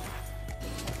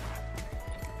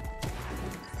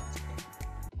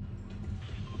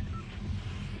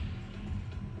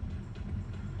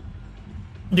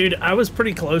 Dude, I was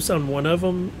pretty close on one of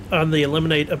them, on the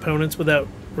eliminate opponents without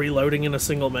reloading in a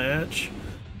single match.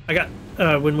 I got,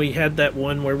 when we had that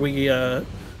one where we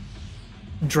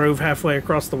drove halfway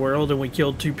across the world and we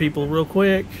killed 2 people real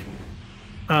quick,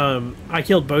 I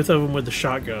killed both of them with the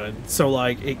shotgun. So,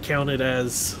 like, it counted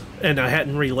as, and I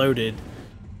hadn't reloaded.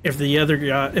 If the other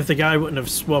guy, if the guy wouldn't have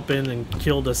swapped in and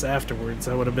killed us afterwards,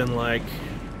 I would have been like,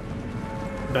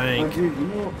 bang. Oh, dude, you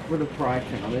know where the pry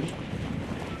counted?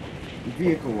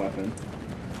 Vehicle weapon.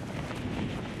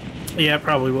 Yeah, it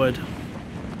probably would.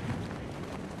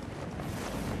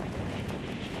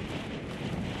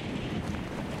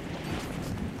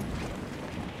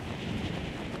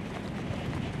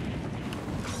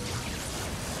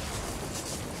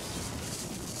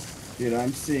 Dude,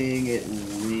 I'm seeing at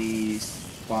least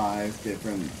 5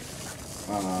 different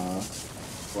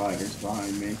gliders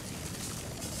behind me.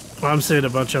 Well, I'm seeing a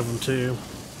bunch of them too.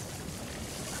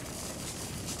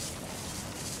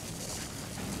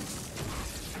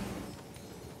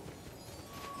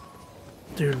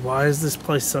 Dude, why is this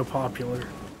place so popular?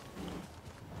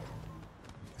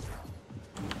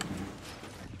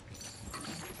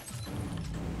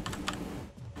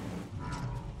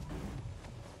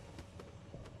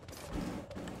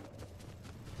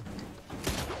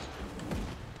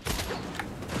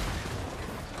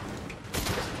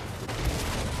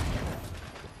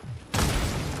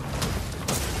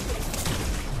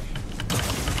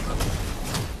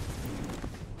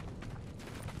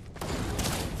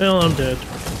 Well, I'm dead.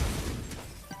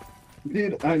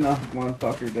 Dude, I knocked one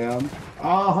fucker down.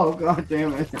 Oh, god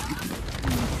damn it.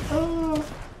 Oh,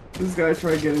 this guy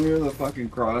tried getting me with a fucking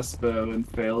crossbow and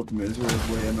failed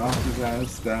miserably and knocked his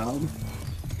ass down.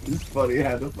 His buddy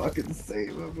had to fucking save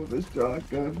him with a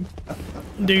shotgun.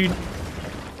 Dude,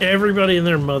 everybody and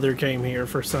their mother came here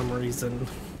for some reason.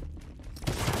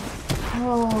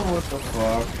 Oh, what the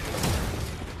fuck?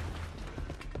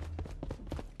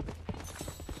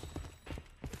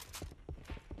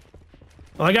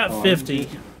 Well, I got 50.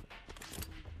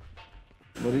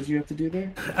 What did you have to do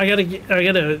there? I gotta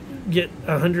get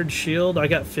 100 shield. I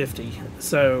got 50.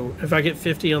 So if I get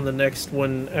 50 on the next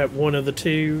one at one of the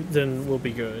 2, then we'll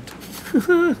be good.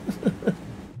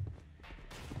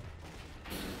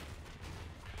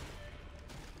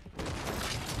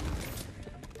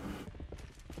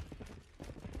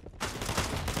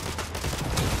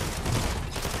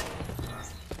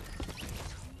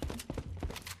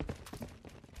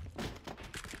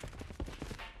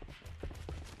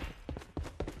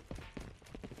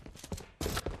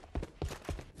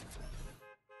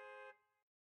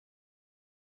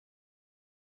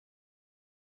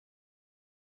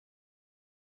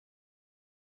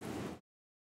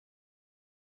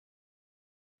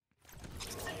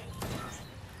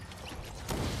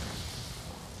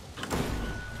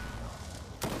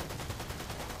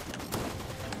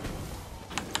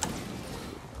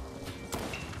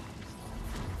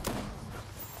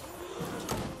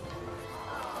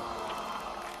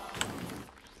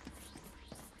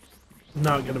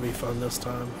 Not gonna be fun this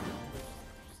time.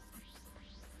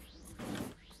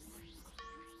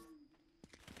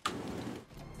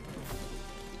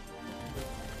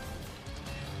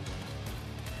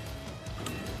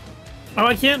 Oh,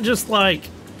 I can't just like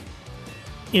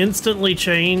instantly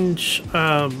change,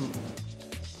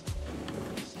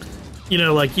 you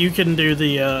know, like you can do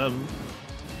the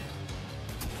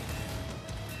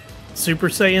Super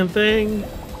Saiyan thing.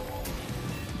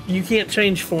 You can't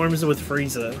change forms with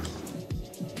Frieza.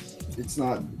 It's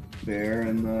not there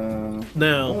in the...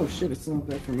 No. Oh shit, it's not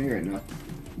there for me right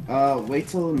now. Wait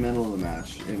till the middle of the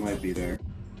match. It might be there.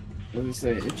 Let me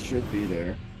say, it should be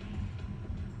there.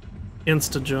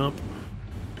 Insta jump.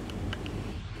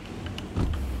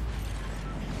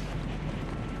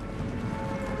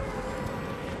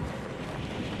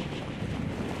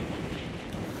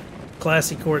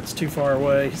 Classy Court's too far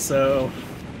away, so...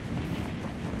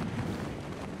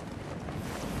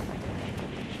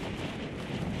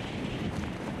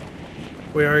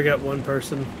 We already got one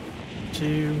person.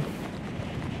 Two...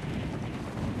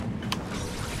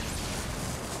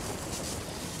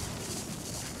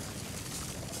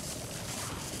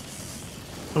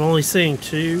 I'm only seeing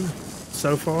two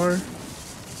so far.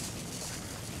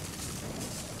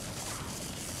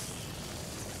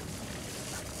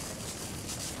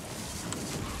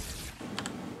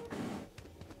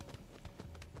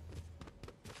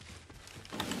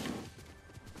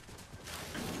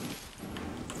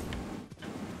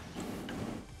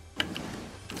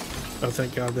 Oh,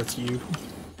 thank God that's you.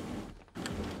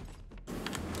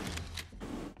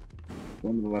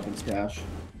 One of the weapons cache.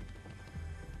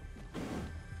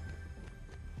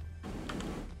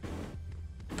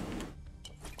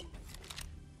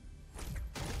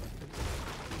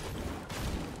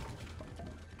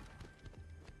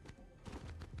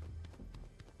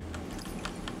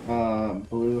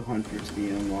 Blue Hunter's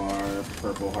DMR,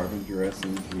 purple Harbinger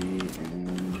SMG,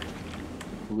 and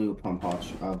blue pump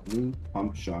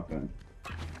shotgun.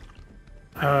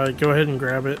 Go ahead and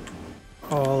grab it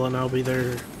all, and I'll be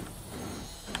there.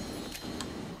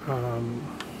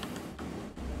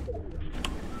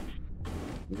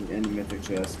 In the mythic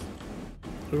chest.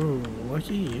 Ooh,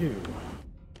 lucky you.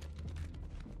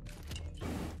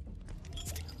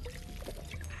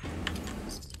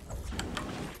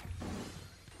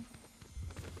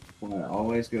 Well, I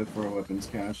always go for a weapons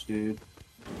cache, dude.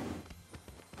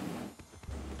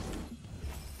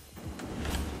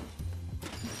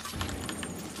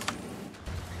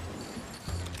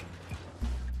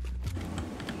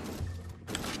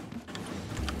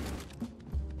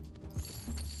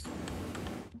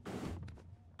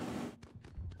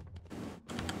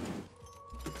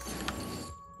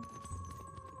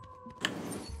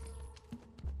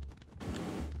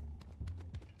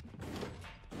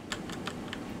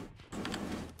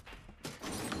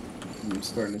 I'm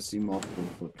starting to see multiple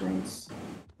footprints.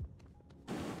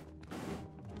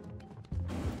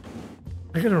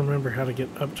 I gotta remember how to get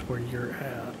up to where you're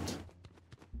at.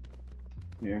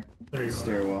 Here. There you are.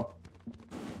 Stairwell.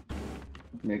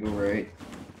 Make a right.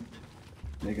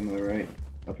 Make another right.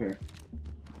 Up here.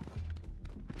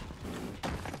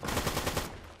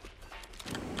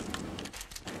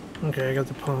 Okay, I got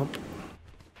the pump.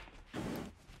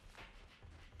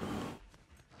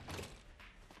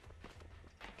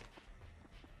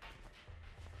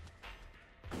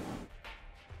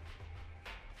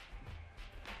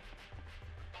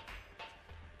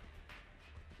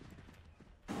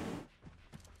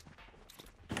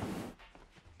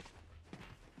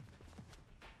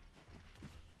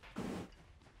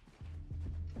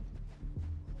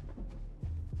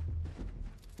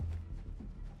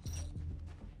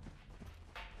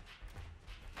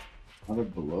 Are they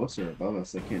below us or above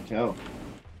us? I can't tell.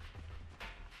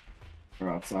 Or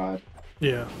outside.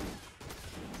 Yeah.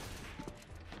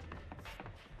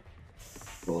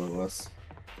 Below us.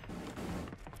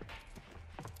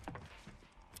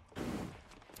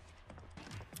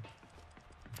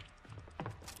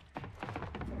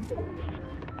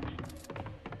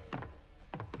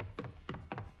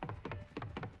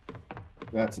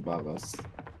 That's above us.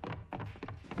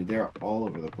 Dude, they're all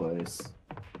over the place.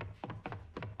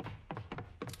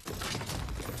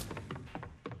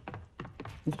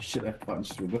 Should I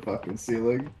punch through the fucking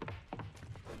ceiling?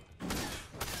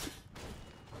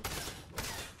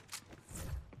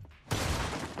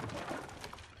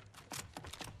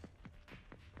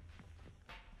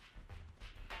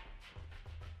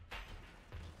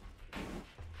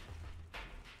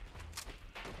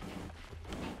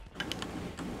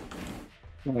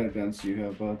 What events do you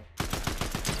have, bud?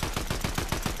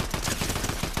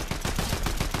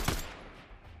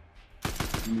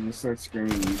 I'm gonna start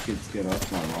screaming, you kids get off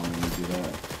my lawn when you do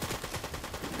that.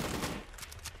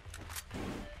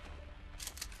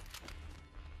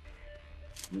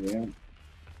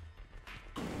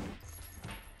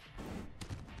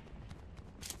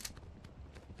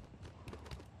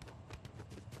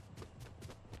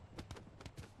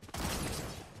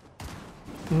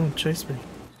 Yeah. Chase me.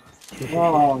 Yeah.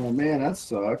 Oh man, that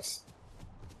sucks.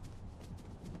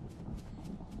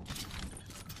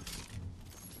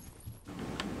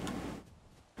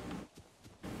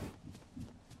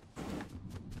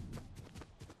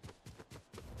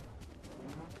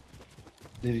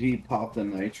 Did he pop the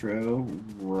nitro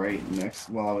right next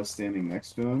while I was standing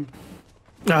next to him?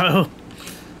 Oh.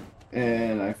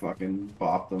 And I fucking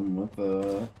bopped him with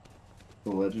the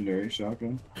legendary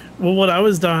shotgun. Well, what I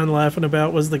was dying laughing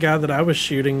about was the guy that I was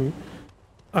shooting.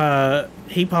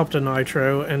 He popped a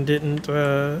nitro and didn't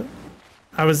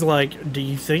I was like, do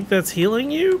you think that's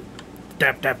healing you?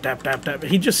 Dap, dap, dap, dap, dap.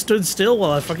 He just stood still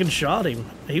while I fucking shot him.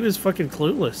 He was fucking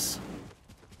clueless.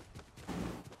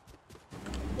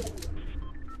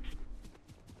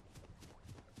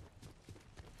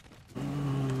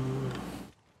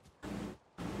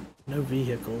 No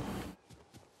vehicle.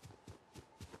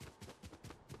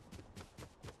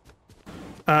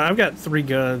 I've got 3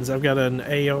 guns. I've got an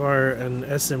AR, an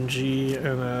SMG,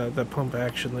 and the pump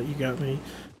action that you got me.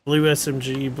 Blue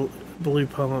SMG, blue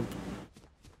pump,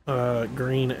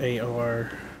 green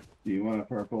AR. Do you want a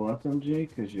purple SMG?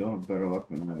 Because you'll have better luck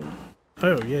than me.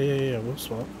 Oh, yeah. We'll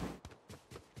swap.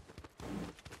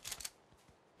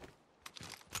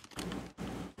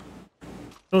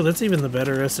 Oh, that's even the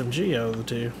better SMG out of the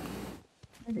 2.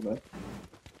 Look at that.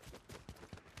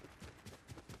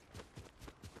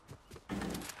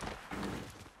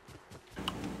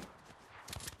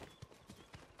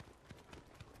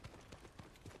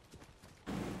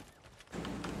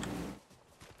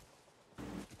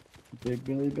 Big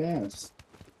Billy Bass.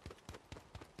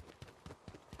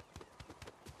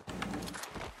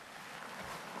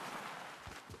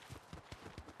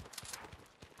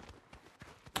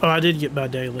 Oh, I did get my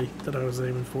daily that I was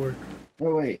aiming for.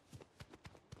 Oh, wait.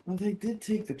 Well, they did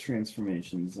take the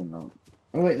transformations and oh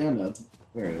wait, no.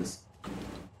 There it is.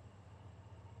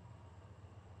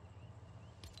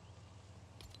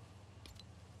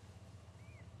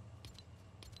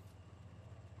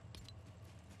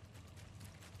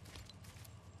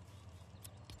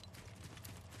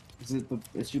 Is it the?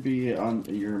 It should be on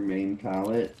your main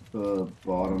palette, the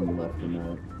bottom left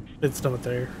remote. It's not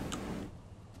there.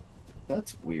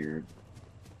 That's weird.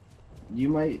 You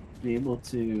might be able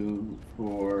to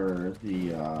for the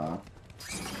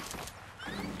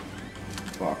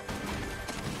fuck.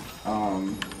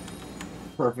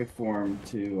 Perfect form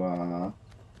to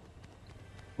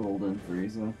Golden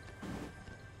Frieza.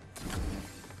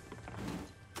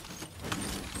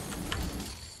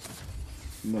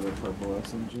 Another purple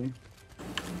SMG.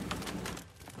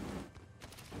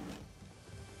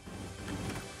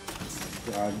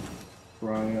 God,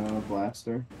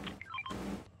 blaster.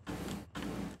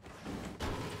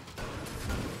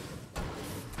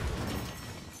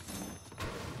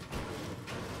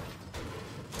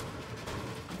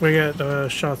 We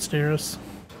got shots near us.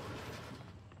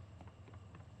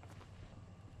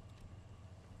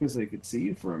 Because they could see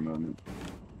you for a moment.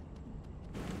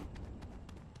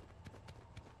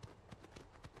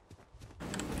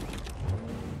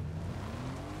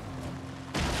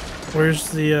 Where's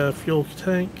the fuel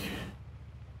tank?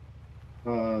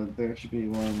 There should be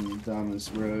one down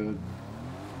this road.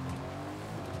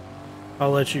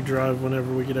 I'll let you drive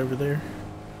whenever we get over there.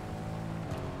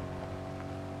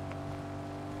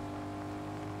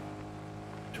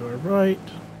 To our right.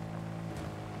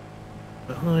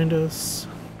 Behind us.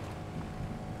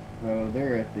 Oh,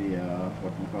 they're at the,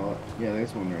 what can you call it? Yeah,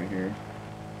 there's one right here.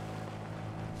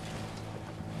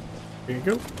 Here you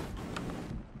go.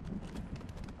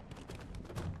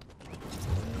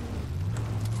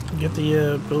 Get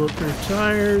the bulletproof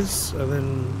tires, and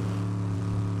then...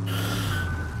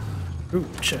 Ooh,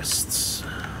 chests.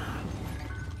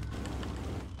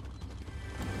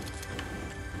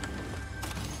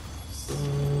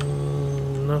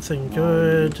 Nothing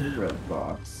good. Red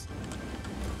box.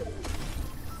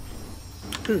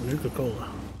 Ooh,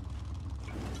 Nuka-Cola.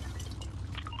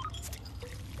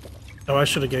 Oh, I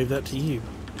should have gave that to you.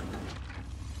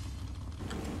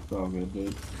 It's all good,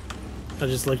 dude. I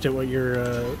just looked at what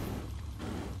your,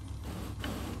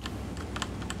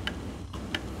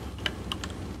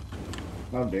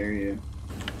 How dare you?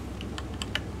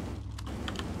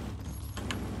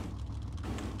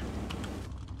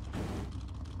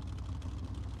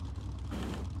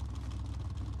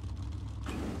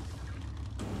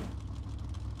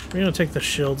 We're gonna take the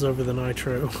shields over the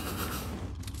nitro.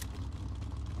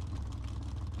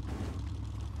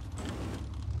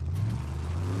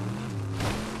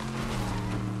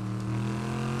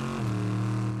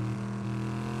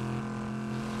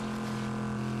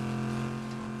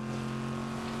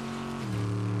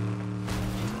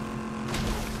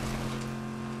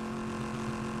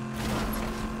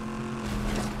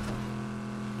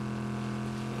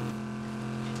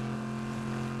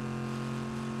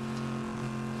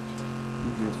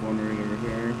 There's one right over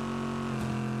here.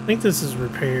 I think this is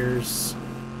repairs.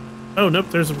 Oh, nope,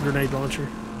 there's a grenade launcher.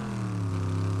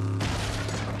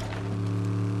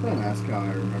 Don't ask how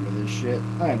I remember this shit.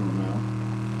 I don't know.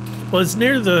 Well, it's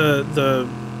near the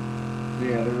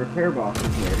Yeah, the repair box is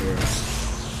right here.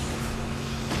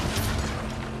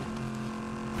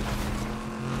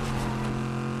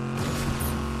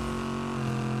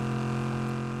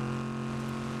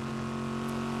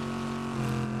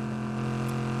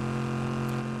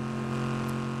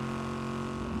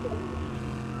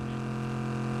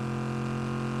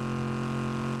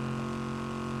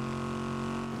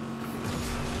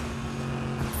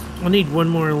 I need one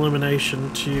more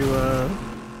elimination to,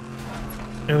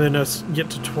 and then us get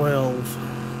to 12.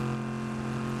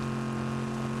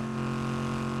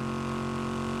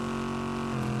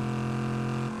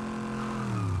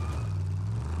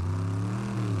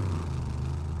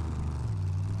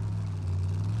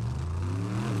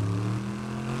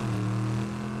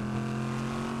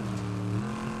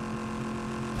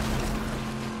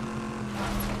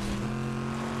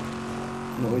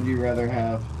 What would you rather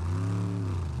have?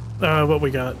 What we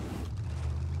got?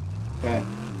 Okay.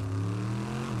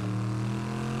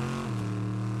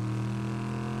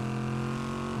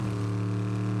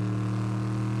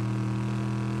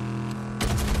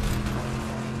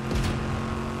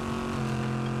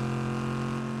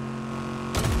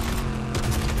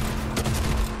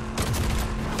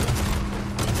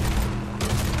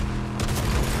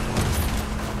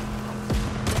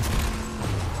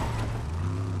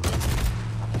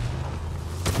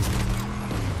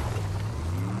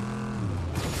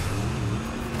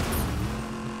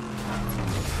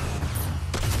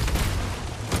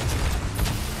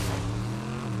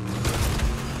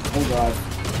 Oh god.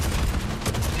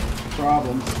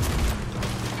 Problems.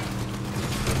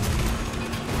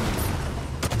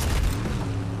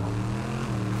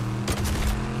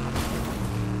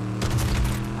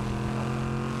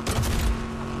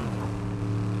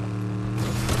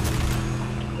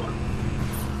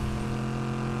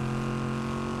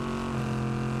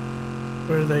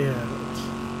 Where are they at?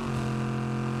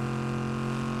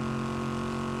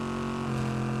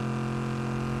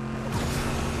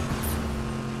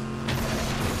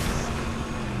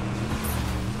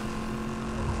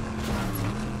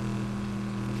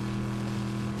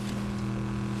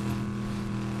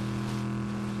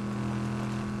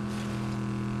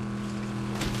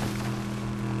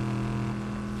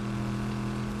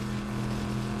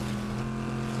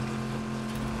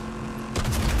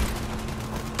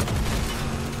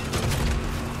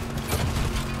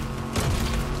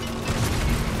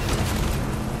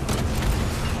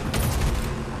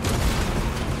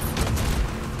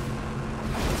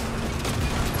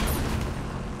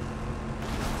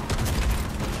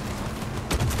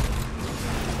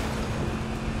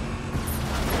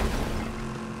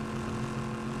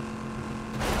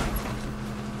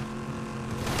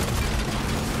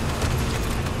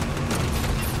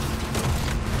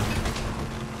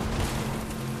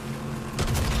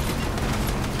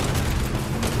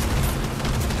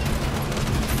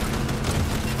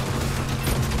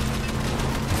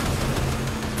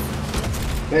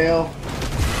 Fail.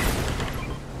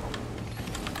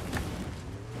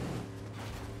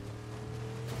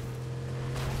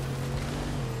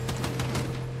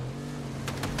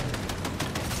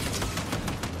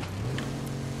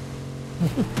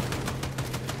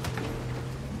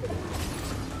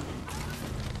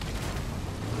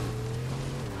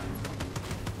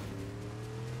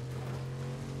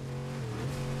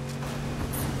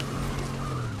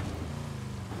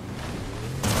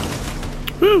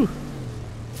 Woo!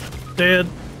 Dead.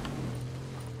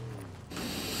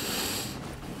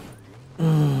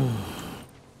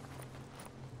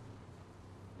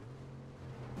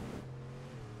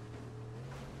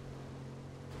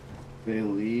 They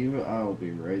leave, I'll be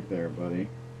right there, buddy.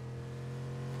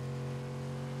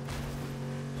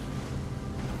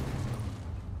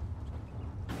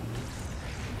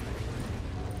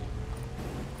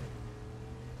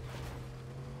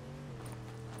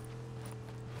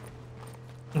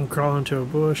 I'm crawling to a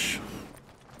bush.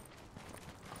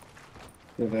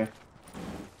 They're there.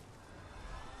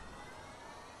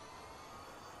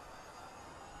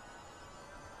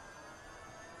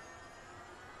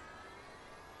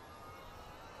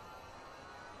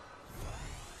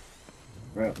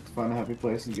 Right, let's find a happy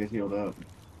place and get healed up.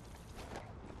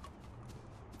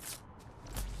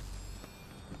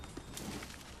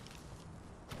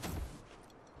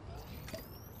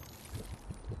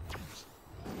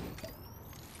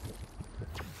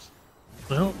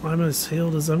 Well, I'm as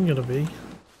healed as I'm gonna be.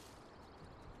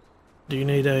 Do you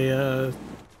need a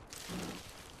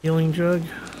healing jug?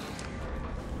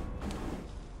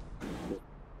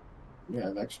 You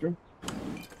have extra?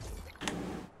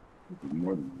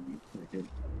 More than me.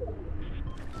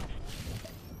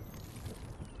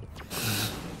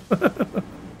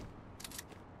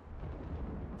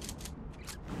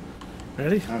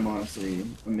 Ready? I'm honestly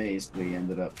amazed we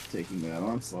ended up taking that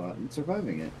onslaught and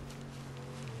surviving it.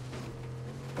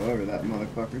 However, that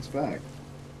motherfucker's back.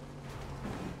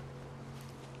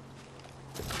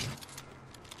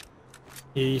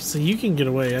 Yeah, so you can get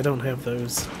away. I don't have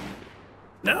those.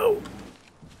 No!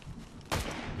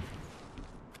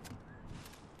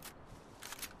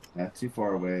 too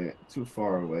far away. Too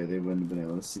far away. They wouldn't have been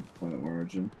able to see the point of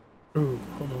origin. Ooh,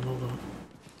 hold on.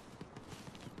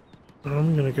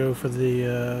 I'm gonna go for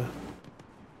the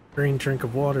green drink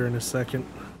of water in a second.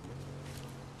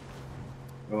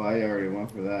 Oh, I already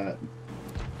went for that.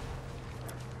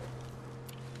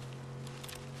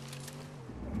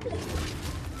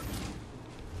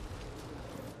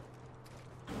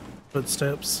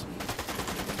 Footsteps.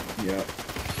 Yep.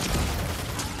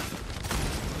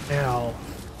 Ow.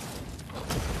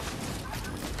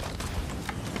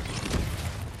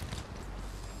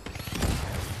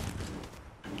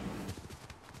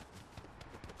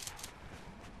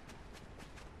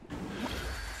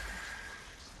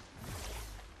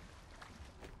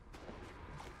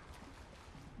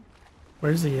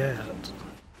 Where's he at?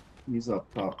 He's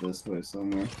up top this way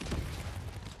somewhere.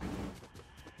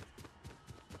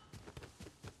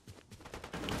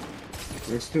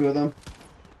 There's two of them.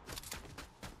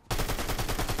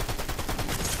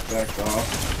 Backed off.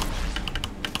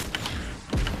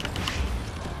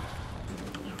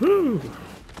 Woo!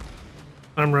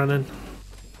 I'm running.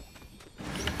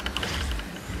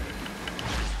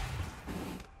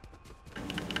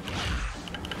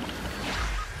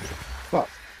 Fuck.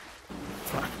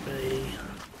 Fuck me.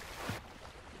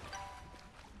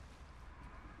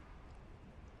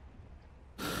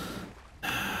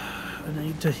 I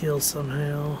need to heal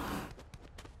somehow.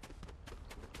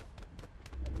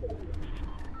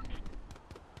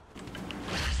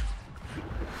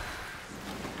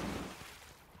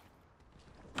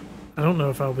 I don't know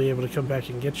if I'll be able to come back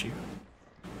and get you.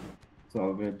 It's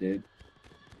all good, dude.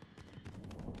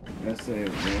 I say,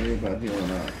 worry about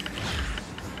healing up.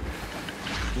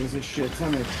 There's a shit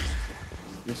ton of...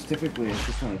 There's typically a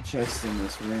shit ton of chests in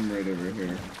this room right over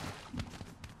here.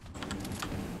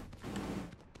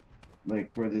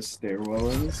 Like, where this stairwell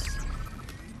is.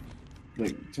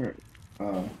 Like, turn...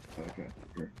 Oh, okay.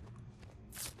 Here.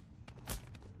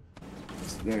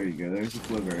 There you go. There's a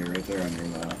blueberry right there on your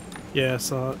lap. Yeah, I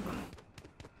saw it.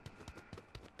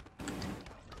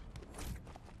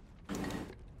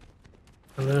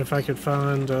 And then if I could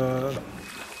find,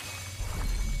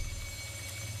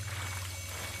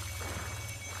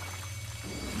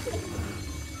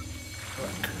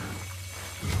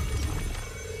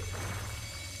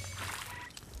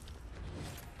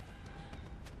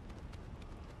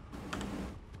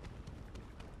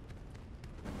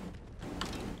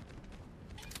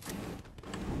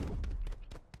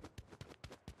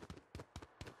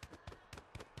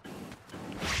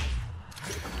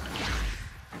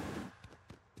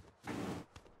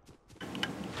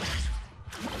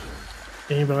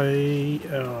 anybody?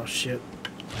 Oh, shit.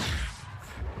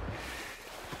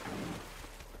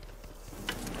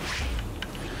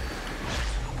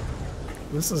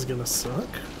 This is gonna suck.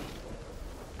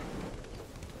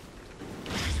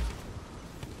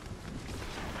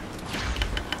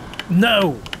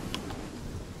 No!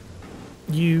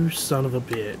 You son of a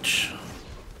bitch.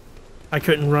 I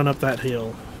couldn't run up that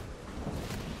hill.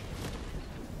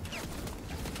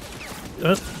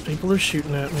 Oh, people are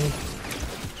shooting at me.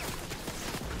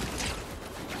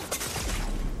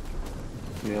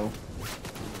 Heal.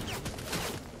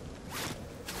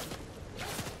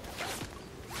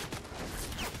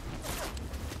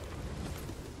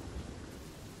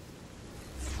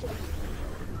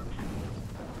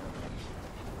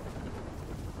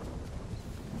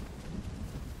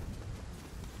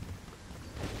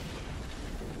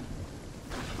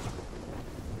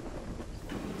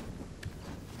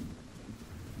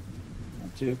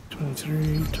 Two.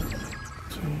 23, 22.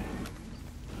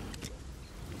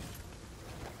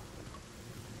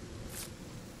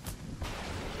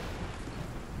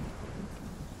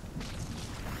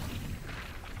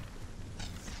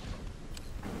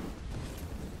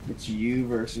 It's you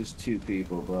versus two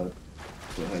people, bud.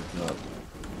 So heads up.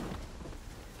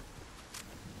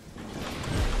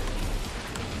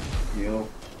 Heal.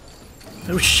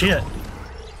 Oh shit.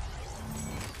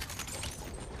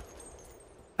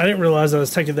 I didn't realize I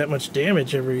was taking that much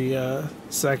damage every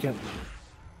second.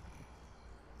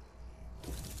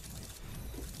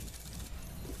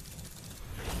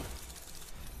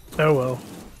 Oh well.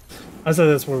 I say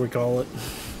that's what we call it.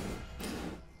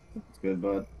 It's good,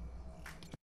 bud.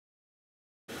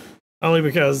 Only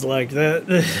because like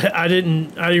that I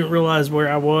didn't realize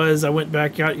where I was. I went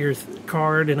back, got your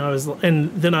card, and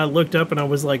then I looked up and I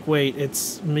was like, wait,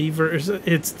 it's me versus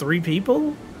it's three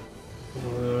people?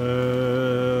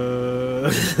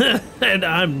 And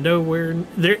I'm nowhere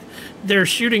they're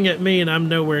shooting at me and I'm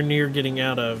nowhere near getting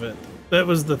out of it. That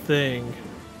was the thing.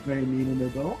 May need an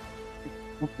adult.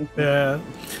 Yeah.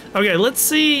 Okay, let's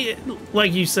see,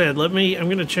 like you said, I'm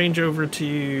gonna change over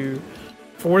to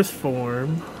 4th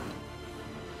form.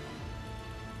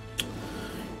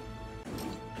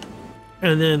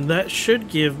 And then that should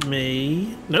give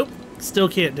me... Nope, still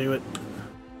can't do it.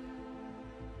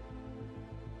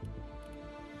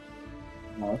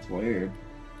 Oh, that's weird.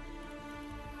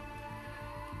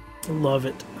 Love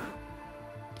it.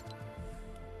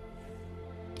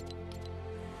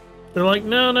 They're like,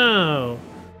 no.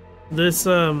 This,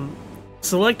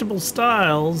 selectable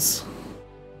styles...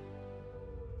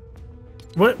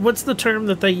 What's the term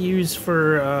that they use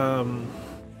for,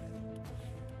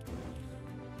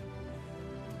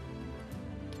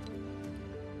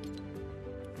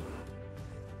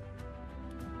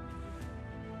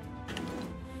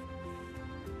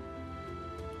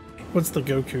 What's the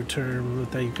Goku term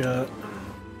that they got?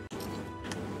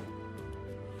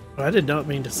 I did not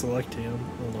mean to select him.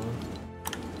 Hold on.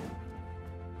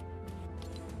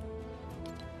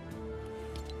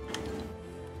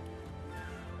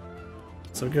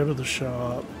 So go to the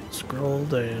shop, scroll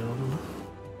down.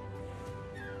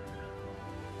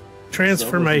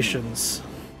 Transformations.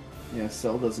 Yeah,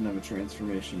 Cell doesn't have a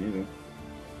transformation either.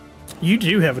 You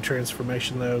do have a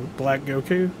transformation though, Black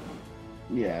Goku.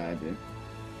 Yeah, I do.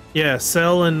 Yeah,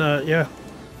 Cell and yeah.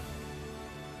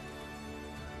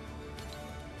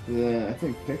 Yeah, I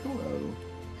think Piccolo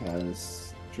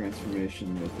has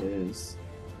transformation with his.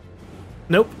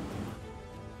 Nope.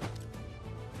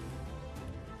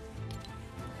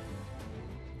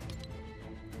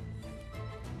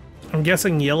 I'm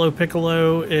guessing Yellow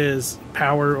Piccolo is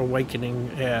Power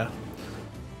Awakening, yeah.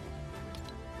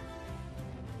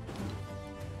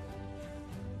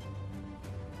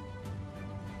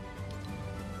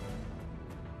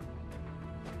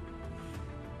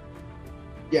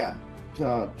 Yeah,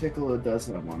 Piccolo does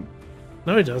have one.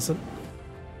 No, he doesn't.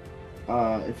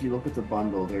 If you look at the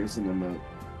bundle, there's an emote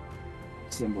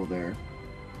symbol there.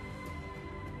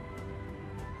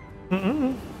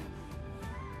 Mm-mm.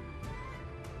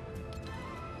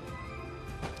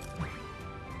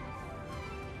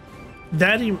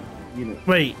 Daddy... You know,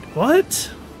 Wait,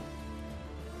 what?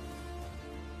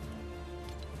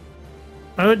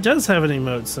 Oh, it does have an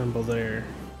emote symbol there.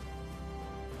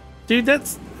 Dude,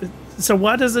 that's... So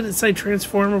why doesn't it say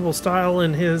transformable style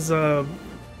in his, So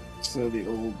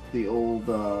the old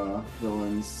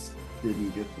villains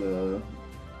didn't get the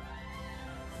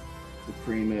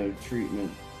primo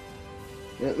treatment.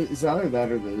 It's either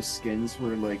that or those skins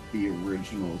were like the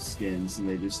original skins and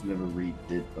they just never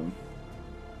redid them.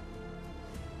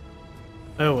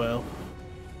 Oh well.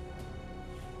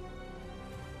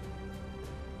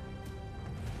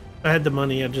 If I had the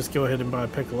money, I'd just go ahead and buy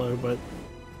Piccolo, but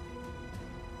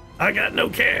I got no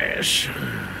cash.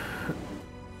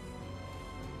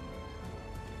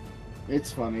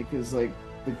 It's funny because like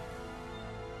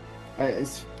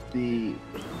it's the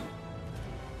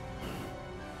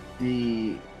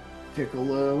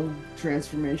Piccolo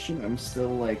transformation I'm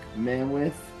still like man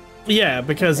with. Yeah,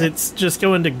 because it's just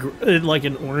going to like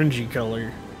an orangey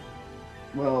color.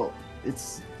 Well,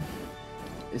 it's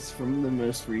from the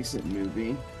most recent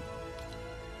movie,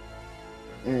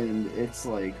 and it's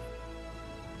like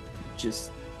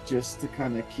just to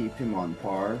kind of keep him on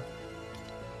par.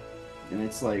 And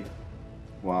it's like,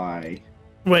 why?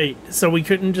 Wait, so we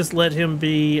couldn't just let him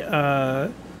be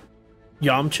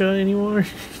Yamcha anymore?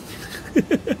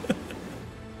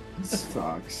 This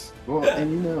sucks. Well,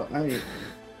 and you know,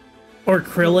 Or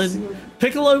Krillin.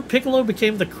 Piccolo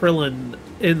became the Krillin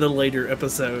in the later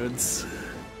episodes.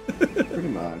 pretty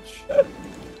much.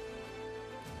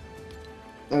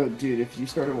 Oh, dude, if you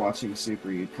started watching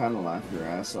Super, you'd kind of laugh your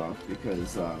ass off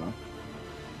because,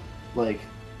 like,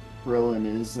 Krillin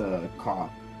is a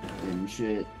cop and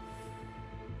shit,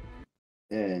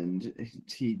 and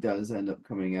he does end up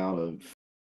coming out of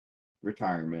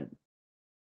retirement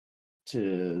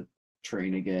to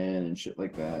train again and shit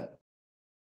like that.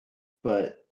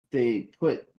 But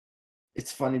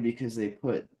it's funny because they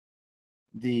put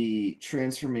the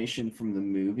transformation from the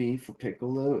movie for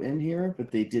Piccolo in here,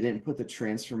 but they didn't put the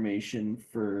transformation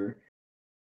for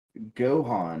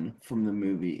Gohan from the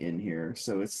movie in here.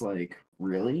 So it's like,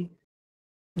 really?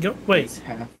 Wait, It's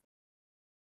half.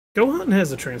 Gohan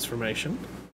has a transformation.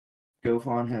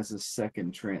 Gohan has a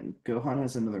second Gohan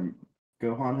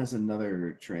has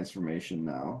another transformation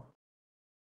now.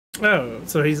 Oh,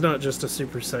 so he's not just a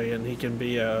Super Saiyan, he can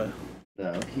be a...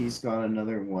 No, he's got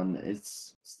another one.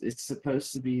 It's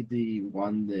supposed to be the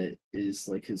one that is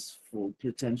like his full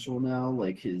potential now,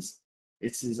 like it's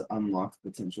his unlocked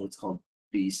potential. It's called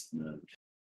Beast Mode.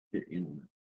 You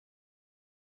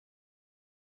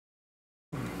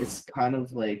know, it's kind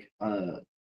of like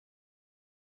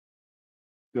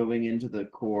going into the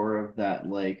core of that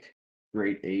like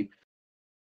great ape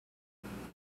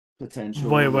potential.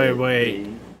 Wait.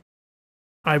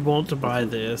 I want to buy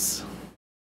this.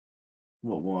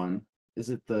 What one? Is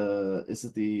it the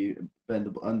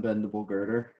unbendable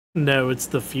girder? No, it's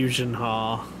the Fusion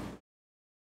Ha.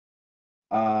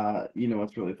 You know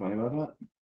what's really funny about that?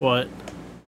 What?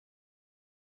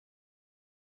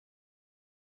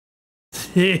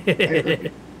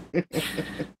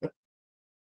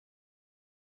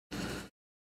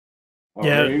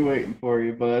 Already waiting for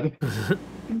you, bud.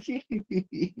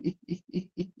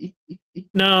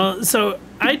 No, so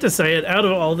I hate to say it, out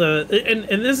of all the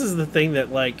and this is the thing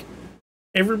that like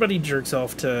everybody jerks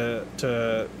off to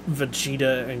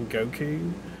Vegeta and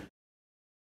Goku.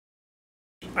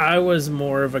 I was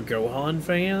more of a Gohan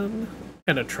fan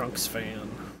and a Trunks fan.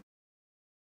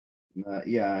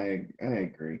 Yeah, I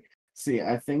agree. See,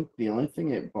 I think the only thing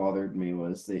that bothered me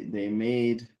was they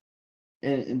made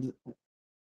and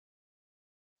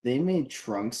they made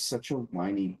Trunks such a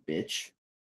whiny bitch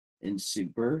in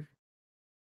Super,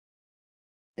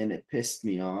 and it pissed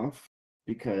me off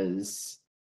because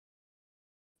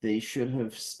they should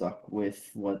have stuck with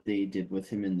what they did with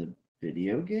him in the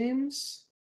video games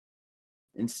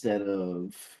instead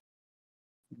of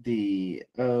the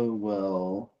oh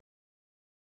well,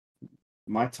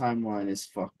 my timeline is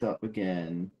fucked up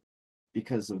again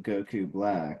because of Goku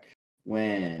Black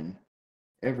when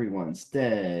everyone's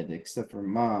dead except for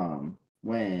Mom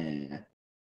when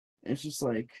it's just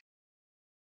like,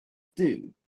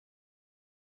 dude,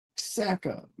 sack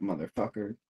up,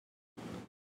 motherfucker.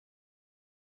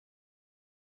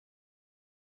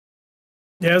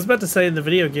 Yeah, I was about to say in the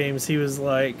video games he was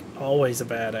like always a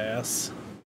badass.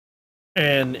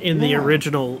 And in the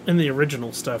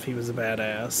original stuff he was a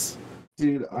badass.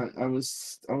 Dude, I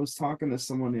was talking to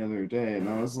someone the other day and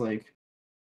I was like,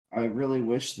 I really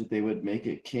wish that they would make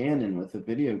it canon with the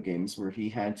video games where he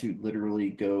had to literally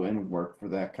go and work for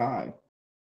that guy.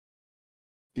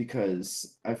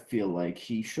 Because I feel like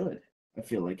he should. I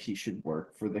feel like he should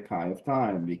work for the Kai of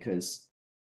Time because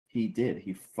he did.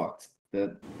 He fucked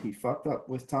up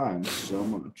with time so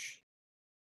much.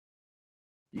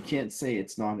 You can't say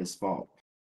it's not his fault.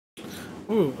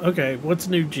 Ooh, okay. What's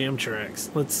new jam tracks?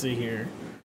 Let's see here.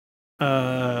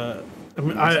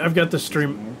 I've got the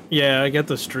stream. Yeah, I got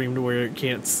the stream to where it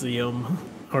can't see them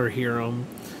or hear them.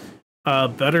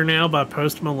 Better Now by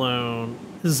Post Malone.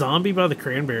 Zombie by the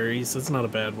Cranberries. That's not a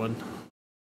bad one.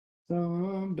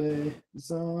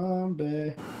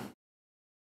 Zombie.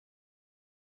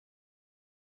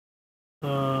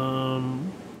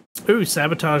 Ooh,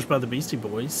 Sabotage by the Beastie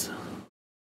Boys.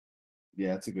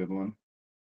 Yeah, it's a good one.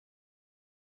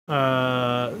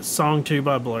 Song 2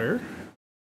 by Blur.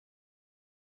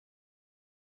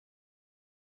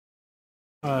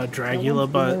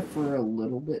 Dragula by for a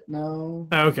little bit now.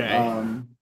 Okay.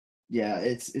 Yeah,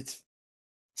 it's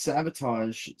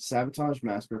Sabotage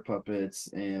Master Puppets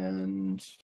and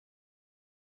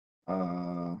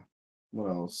what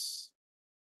else?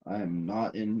 I am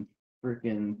not in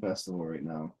freaking festival right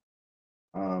now.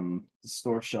 The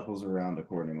store shuffles around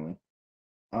accordingly.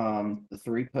 The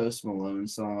 3 Post Malone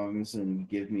songs and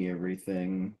Give Me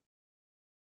Everything.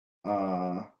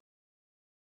 I'm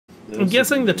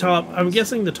guessing the top. Ones. I'm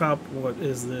guessing the top. What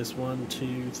is this? 1,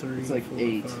 2, 3. It's like 4,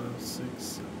 8. 5,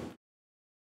 6.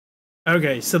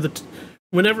 Okay, so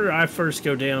whenever I first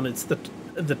go down, it's the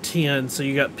 10. So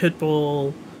you got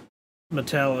Pitbull,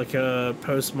 Metallica,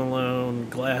 Post Malone,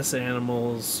 Glass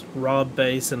Animals, Rob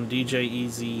Bass and DJ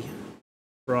Easy,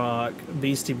 Rock,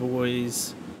 Beastie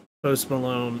Boys, Post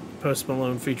Malone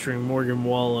featuring Morgan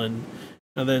Wallen,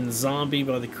 and then Zombie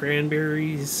by the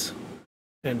Cranberries,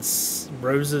 and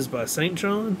Roses by St.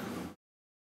 John.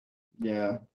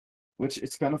 Yeah, which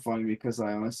it's kind of funny because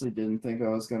I honestly didn't think I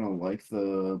was gonna like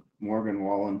the Morgan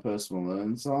Wallen Post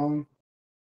Malone song.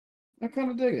 I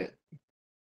kind of dig it.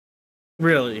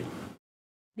 Really?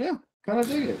 Yeah, kind of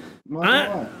dig it. Not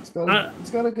gonna lie.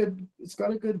 It's got a good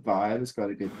vibe. It's got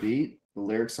a good beat. The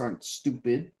lyrics aren't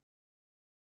stupid.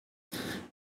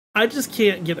 I just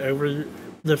can't get over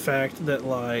the fact that,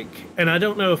 like, and I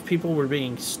don't know if people were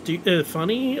being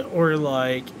funny or,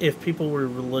 like, if people were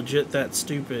legit that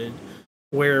stupid,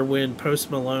 where when Post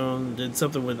Malone did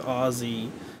something with Ozzy,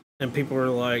 and people were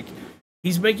like,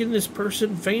 he's making this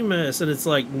person famous, and it's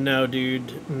like, no,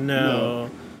 dude, no.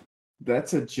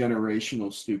 That's a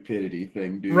generational stupidity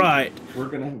thing, dude. Right. We're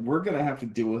gonna have to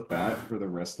deal with that for the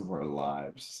rest of our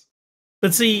lives.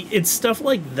 But see, it's stuff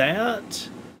like that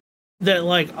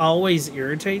like always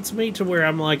irritates me to where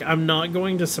I'm like, I'm not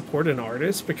going to support an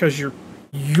artist because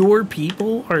your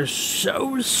people are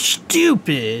so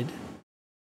stupid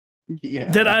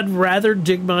that I'd rather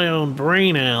dig my own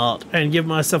brain out and give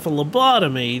myself a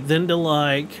lobotomy than to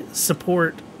like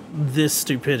support this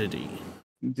stupidity.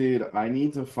 Dude, I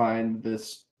need to find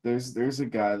this. There's a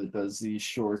guy that does these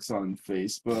shorts on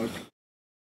Facebook.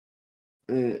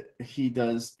 He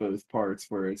does both parts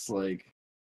where it's like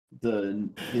the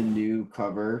new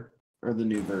cover or the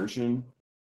new version,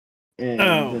 and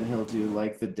Oh, then he'll do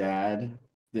like the dad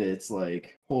that's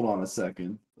like, hold on a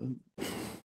second, and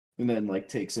then like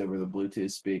takes over the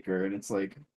Bluetooth speaker, and it's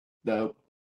like, nope,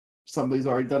 somebody's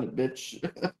already done it, bitch.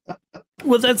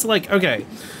 well, that's like, okay.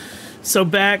 So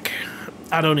back,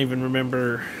 I don't even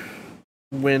remember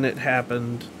when it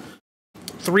happened.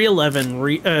 311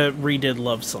 redid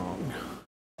Love Song.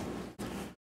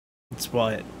 It's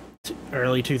what,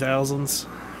 early 2000s?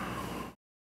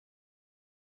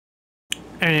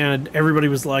 And everybody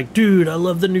was like, dude, I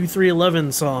love the new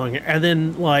 311 song. And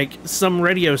then, like, some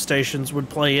radio stations would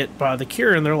play it by The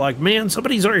Cure, and they're like, man,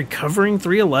 somebody's already covering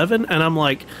 311? And I'm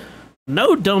like,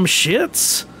 no, dumb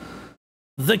shits.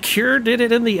 The Cure did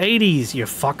it in the 80s, you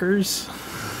fuckers.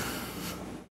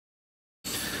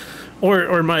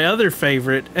 Or my other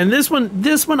favorite, and this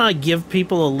one I give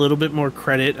people a little bit more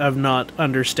credit of not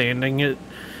understanding it,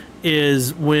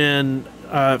 is when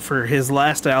for his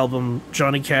last album,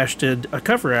 Johnny Cash did a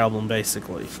cover album,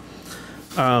 basically.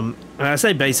 And I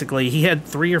say basically, he had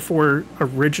 3 or 4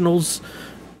 originals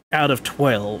out of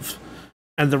 12,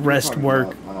 and the rest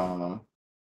were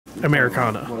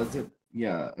Americana. What is it?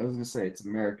 Yeah, I was gonna say it's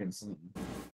American something.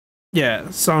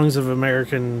 Yeah, Songs of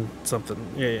American something.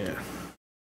 Yeah.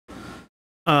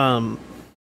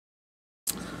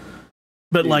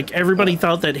 But Yeah, like everybody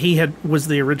thought that he was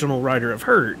the original writer of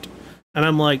Hurt, and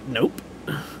I'm like, nope.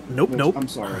 I'm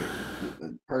sorry.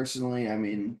 Personally, I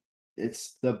mean,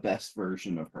 it's the best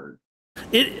version of Hurt.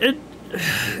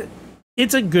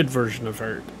 It's a good version of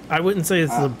Hurt. I wouldn't say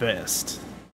it's the best.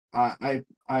 I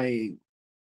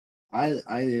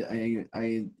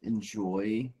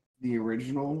enjoy the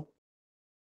original,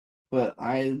 but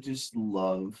I just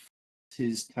love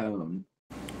his tone.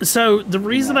 So the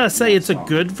reason I say it's a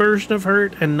good version of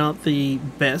Hurt and not the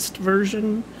best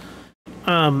version,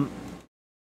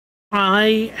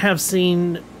 I have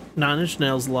seen Nine Inch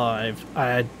Nails live.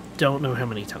 I don't know how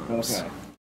many times. Okay.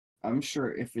 I'm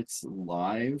sure if it's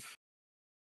live,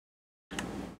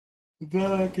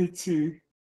 that I could see.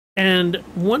 And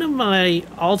one of my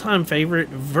all-time favorite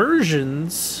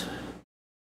versions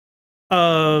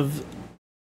of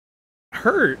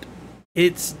Hurt,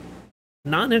 it's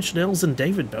Nine Inch Nails and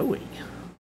David Bowie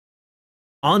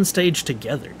on stage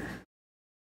together.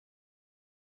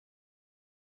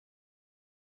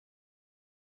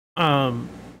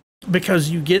 Because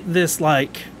you get this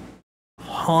like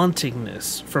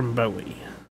hauntingness from Bowie.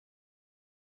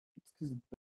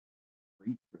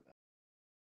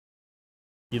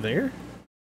 You there?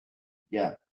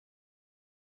 Yeah.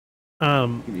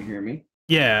 Can you hear me?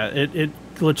 Yeah, it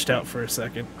glitched out for a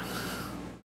second.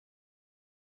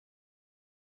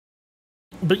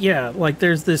 But yeah, like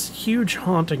there's this huge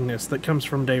hauntingness that comes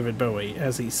from David Bowie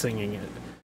as he's singing it.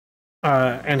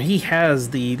 And he has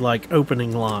the like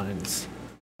opening lines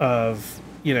of,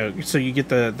 you know, so you get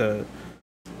the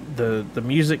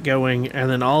music going, and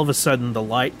then all of a sudden the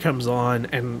light comes on,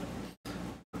 and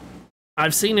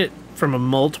I've seen it from a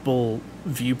multiple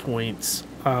viewpoints,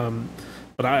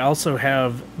 but I also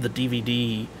have the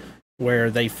DVD where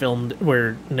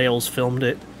Nails filmed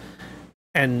it,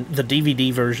 and the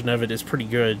DVD version of it is pretty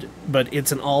good, but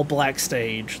it's an all black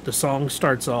stage. The song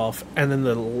starts off, and then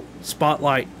the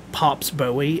spotlight pops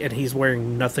Bowie, and he's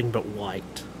wearing nothing but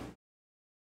white.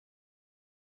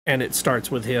 And it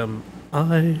starts with him,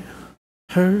 I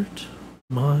hurt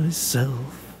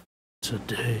myself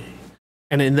today.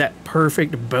 And in that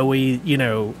perfect Bowie, you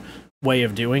know, way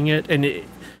of doing it. And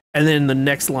then the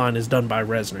next line is done by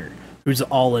Reznor, who's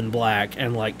all in black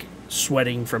and like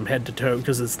sweating from head to toe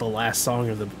because it's the last song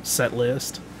of the set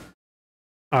list.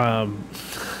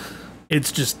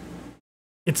 It's just,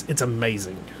 it's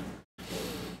amazing.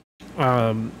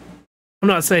 I'm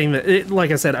not saying that,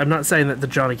 like I said, I'm not saying that the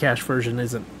Johnny Cash version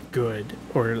isn't good,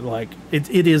 or like,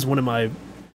 it is one of my,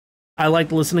 I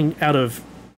like listening out of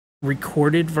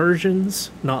recorded versions,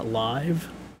 not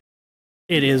live.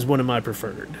 It is one of my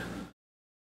preferred.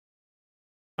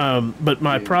 But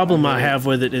my problem I have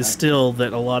with it is still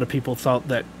that a lot of people thought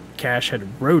that Cash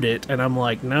had wrote it, and I'm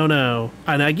like, no.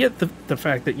 And I get the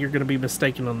fact that you're going to be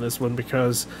mistaken on this one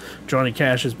because Johnny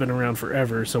Cash has been around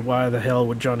forever, so why the hell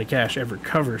would Johnny Cash ever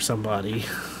cover somebody?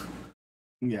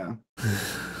 Yeah.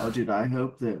 Oh, dude, I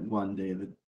hope that one day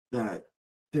that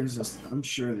there's I'm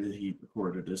sure that he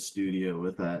recorded a studio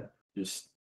with that, just,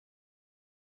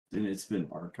 and it's been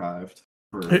archived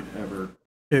forever.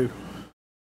 Who?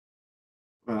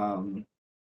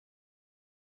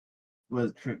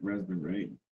 was Trent Reznor, right?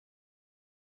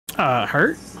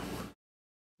 Hurt?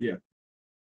 Yeah.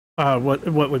 What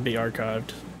would be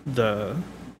archived?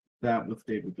 That with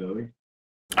David Bowie.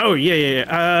 Oh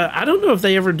yeah. I don't know if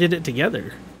they ever did it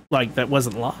together. Like that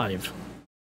wasn't live.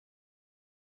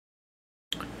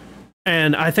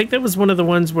 And I think that was one of the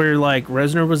ones where like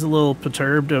Reznor was a little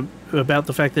perturbed about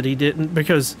the fact that he didn't,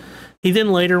 because he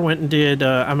then later went and did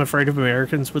 "I'm Afraid of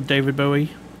Americans" with David Bowie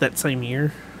that same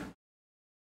year,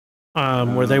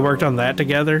 where they worked on that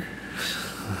together.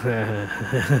 That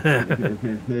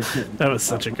was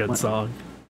such a good song.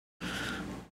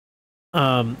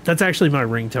 That's actually my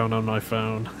ringtone on my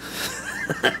phone.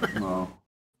 Oh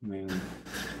man.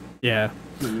 Yeah.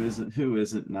 Who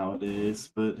isn't nowadays?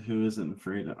 But who isn't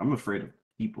afraid of? I'm afraid of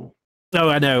people. Oh,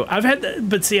 I know. I've had that,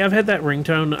 but see, I've had that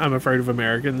ringtone, "I'm Afraid of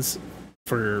Americans,"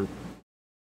 for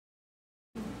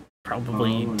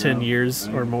probably 10 years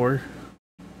or more.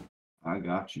 I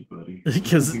got you, buddy.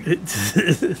 Because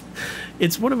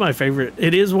it's one of my favorite.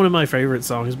 It is one of my favorite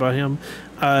songs by him.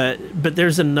 But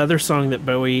there's another song that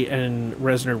Bowie and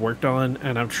Reznor worked on,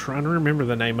 and I'm trying to remember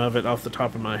the name of it off the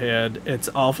top of my head. It's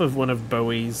off of one of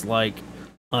Bowie's like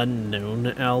unknown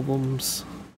albums.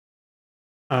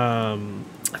 I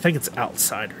think it's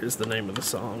 "Outsider" is the name of the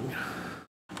song.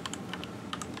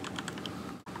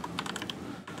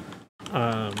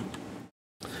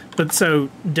 But so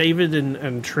David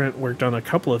and Trent worked on a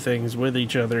couple of things with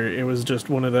each other. It was just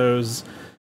one of those.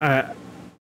 I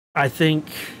think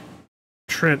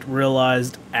Trent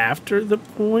realized after the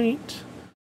point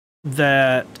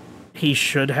that he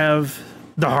should have.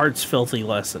 "The Heart's Filthy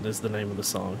Lesson" is the name of the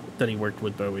song that he worked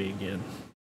with Bowie again.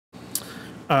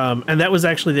 And that was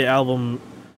actually the album.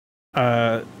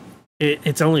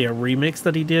 It's only a remix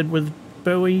that he did with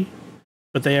Bowie,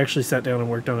 but they actually sat down and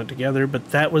worked on it together.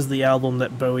 But that was the album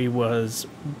that Bowie was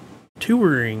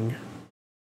touring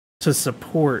to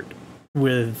support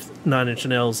with 9 Inch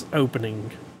Nails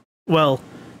opening. Well,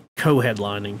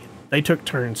 co-headlining. They took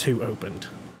turns who opened,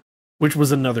 which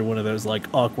was another one of those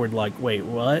like awkward, like, wait,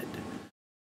 what?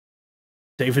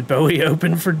 David Bowie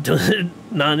opened for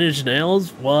 9 Inch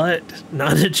Nails? What?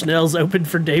 9 Inch Nails opened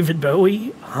for David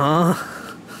Bowie? Huh?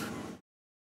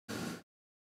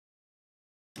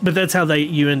 But that's how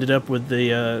you ended up with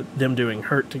the them doing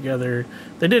 "Hurt" together.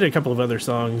 They did a couple of other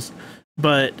songs,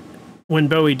 but when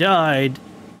Bowie died,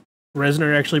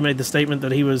 Reznor actually made the statement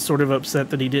that he was sort of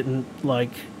upset that he didn't like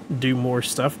do more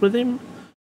stuff with him.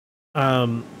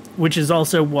 Which is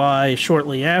also why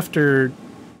shortly after,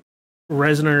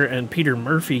 Reznor and Peter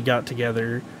Murphy got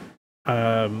together,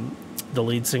 the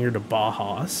lead singer to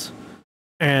Bauhaus,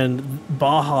 and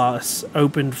Bauhaus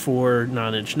opened for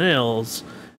 9 Inch Nails.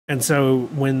 And so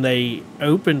when they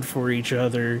opened for each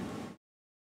other,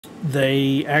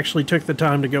 they actually took the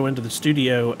time to go into the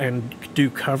studio and do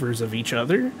covers of each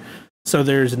other. So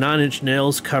there's 9 Inch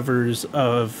Nails covers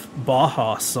of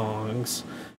Bauhaus songs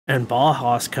and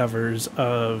Bauhaus covers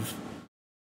of,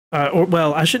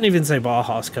 well, I shouldn't even say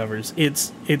Bauhaus covers.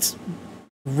 It's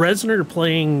Reznor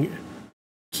playing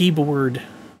keyboard,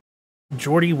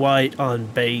 Geordie White on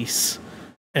bass,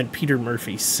 and Peter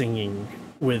Murphy singing,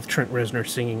 with Trent Reznor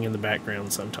singing in the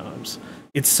background sometimes.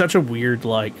 It's such a weird,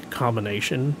 like,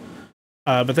 combination.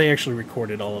 But they actually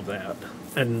recorded all of that.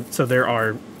 And so there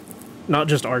are not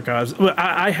just archives. Well,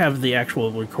 I have the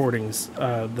actual recordings.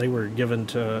 They were given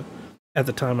to, at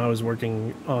the time I was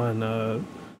working on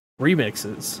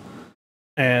remixes.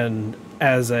 And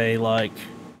as a, like,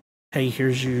 hey,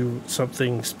 here's you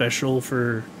something special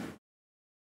for...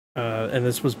 and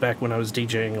this was back when I was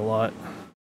DJing a lot.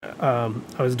 I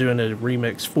was doing a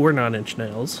remix for 9 Inch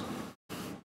Nails.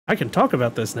 I can talk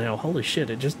about this now. Holy shit,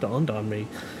 it just dawned on me.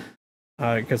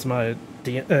 Because my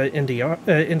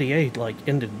NDA like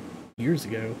ended years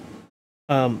ago.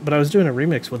 But I was doing a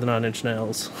remix with 9 Inch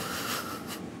Nails.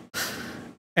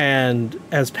 And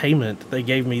as payment, they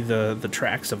gave me the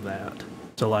tracks of that.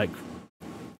 So like,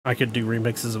 I could do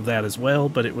remixes of that as well,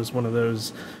 but it was one of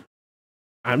those,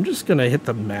 I'm just gonna hit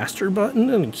the master button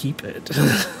and keep it.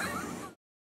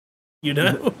 You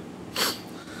know?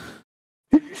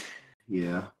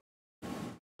 Yeah.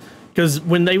 Because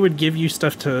when they would give you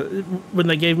stuff to, when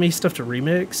they gave me stuff to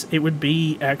remix, it would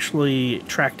be actually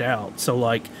tracked out. So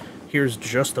like, here's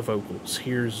just the vocals,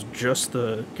 here's just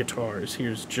the guitars,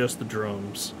 here's just the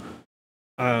drums.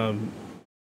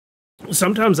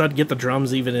 Sometimes I'd get the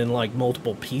drums even in like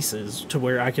multiple pieces to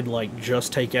where I could like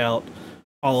just take out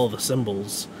all of the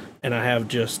cymbals and I have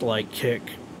just like kick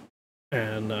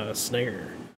and snare.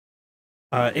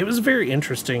 It was very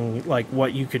interesting, like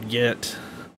what you could get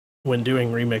when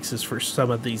doing remixes for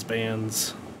some of these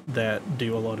bands that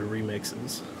do a lot of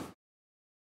remixes.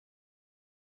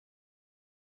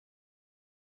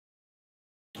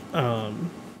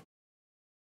 Um,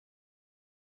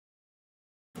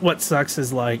 what sucks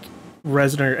is like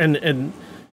Resner and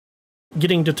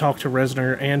getting to talk to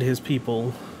Resner and his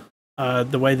people.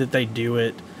 The way that they do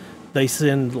it, they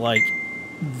send like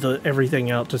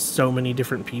everything out to so many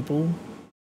different people,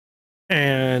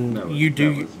 and you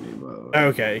do. Me,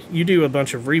 okay, you do a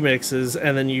bunch of remixes,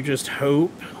 and then you just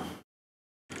hope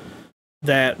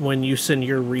that when you send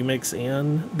your remix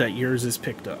in, that yours is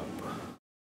picked up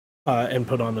and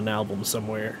put on an album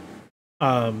somewhere.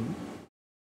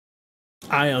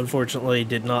 I unfortunately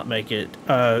did not make it.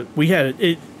 We had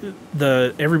it.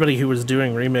 Everybody who was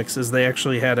doing remixes, they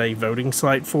actually had a voting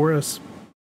site for us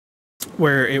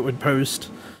where it would post.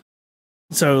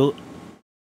 So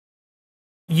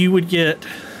you would get.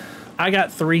 I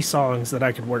got 3 songs that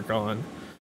I could work on,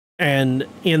 and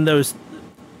in those,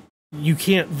 you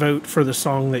can't vote for the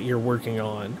song that you're working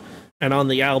on. And on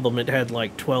the album, it had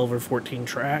like 12 or 14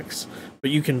 tracks, but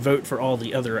you can vote for all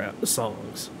the other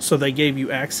songs. So they gave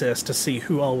you access to see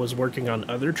who all was working on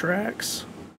other tracks,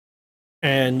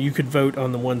 and you could vote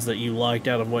on the ones that you liked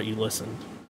out of what you listened.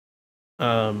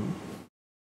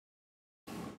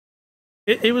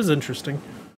 It was interesting.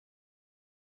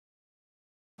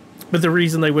 But the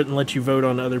reason they wouldn't let you vote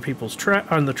on other people's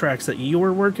on the tracks that you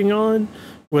were working on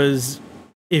was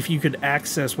if you could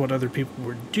access what other people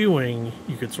were doing,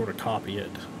 you could sort of copy it,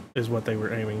 is what they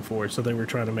were aiming for. So they were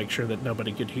trying to make sure that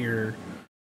nobody could hear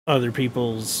other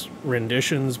people's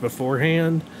renditions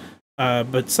beforehand.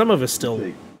 But some of us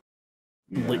still...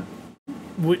 Yeah.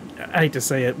 I hate to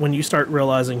say it, when you start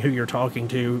realizing who you're talking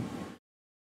to,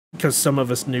 because some of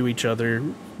us knew each other,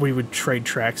 we would trade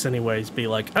tracks anyways, be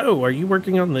like, oh, are you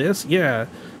working on this? Yeah.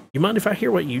 You mind if I hear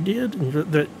what you did? And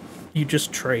that you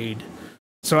just trade.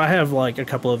 So I have like a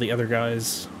couple of the other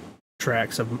guys'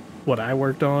 tracks of what I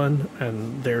worked on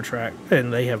and their track,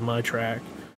 and they have my track.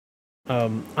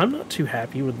 I'm not too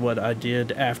happy with what I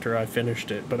did after I finished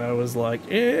it, but I was like,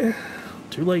 too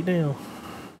late now.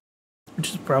 Which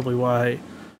is probably why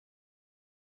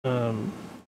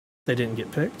they didn't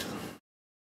get picked.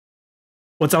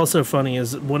 What's also funny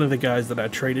is one of the guys that I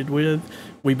traded with,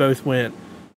 we both went,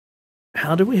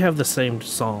 how do we have the same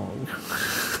song?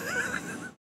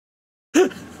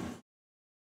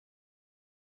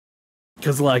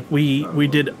 Because like we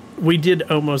did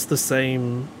almost the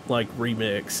same like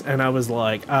remix, and I was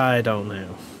like, I don't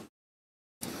know.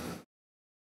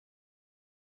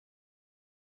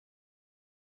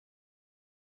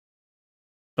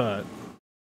 But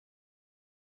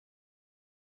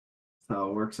that's how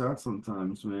it works out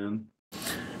sometimes, man.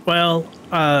 Well,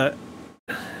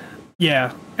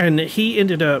 yeah, and he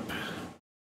ended up.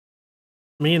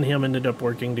 Me and him ended up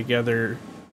working together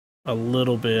a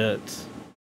little bit.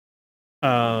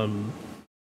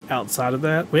 Outside of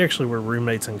that, we actually were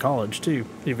roommates in college too,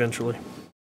 eventually.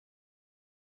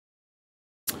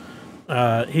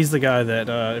 He's the guy that,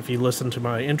 if you listen to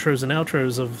my intros and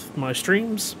outros of my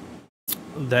streams,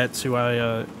 that's who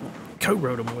I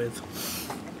co-wrote them with.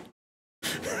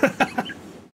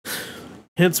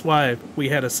 Hence why we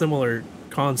had a similar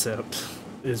concept,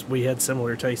 is we had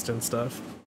similar taste in stuff,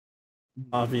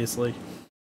 obviously.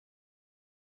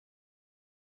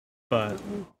 But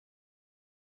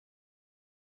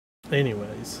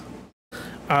anyways,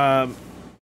 I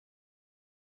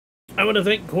want to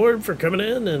thank Corb for coming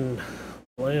in and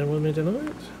playing with me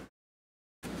tonight.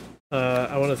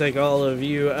 I want to thank all of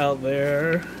you out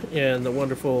there in the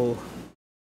wonderful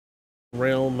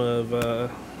realm of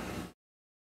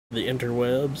the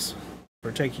interwebs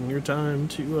for taking your time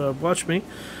to watch me.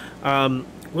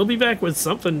 We'll be back with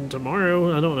something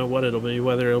tomorrow. I don't know what it'll be,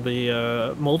 whether it'll be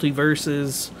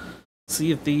Multiverses,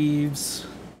 Sea of Thieves,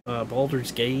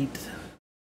 Baldur's Gate.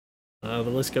 The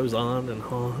list goes on and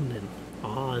on and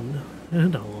on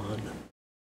and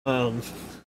on.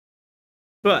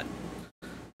 But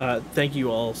thank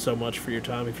you all so much for your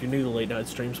time. If you're new to late night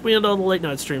streams, we end all the late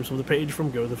night streams with a page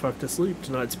from Go the Fuck to Sleep.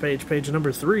 Tonight's page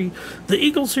number 3. The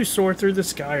eagles who soar through the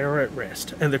sky are at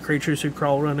rest, and the creatures who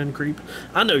crawl, run, and creep.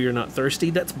 I know you're not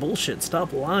thirsty. That's bullshit.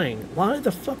 Stop lying. Lie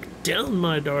the fuck down,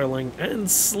 my darling, and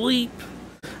sleep.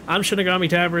 I'm Shinigami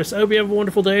Tavris. I hope you have a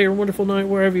wonderful day or a wonderful night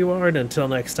wherever you are, and until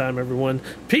next time, everyone,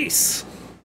 peace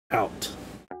out.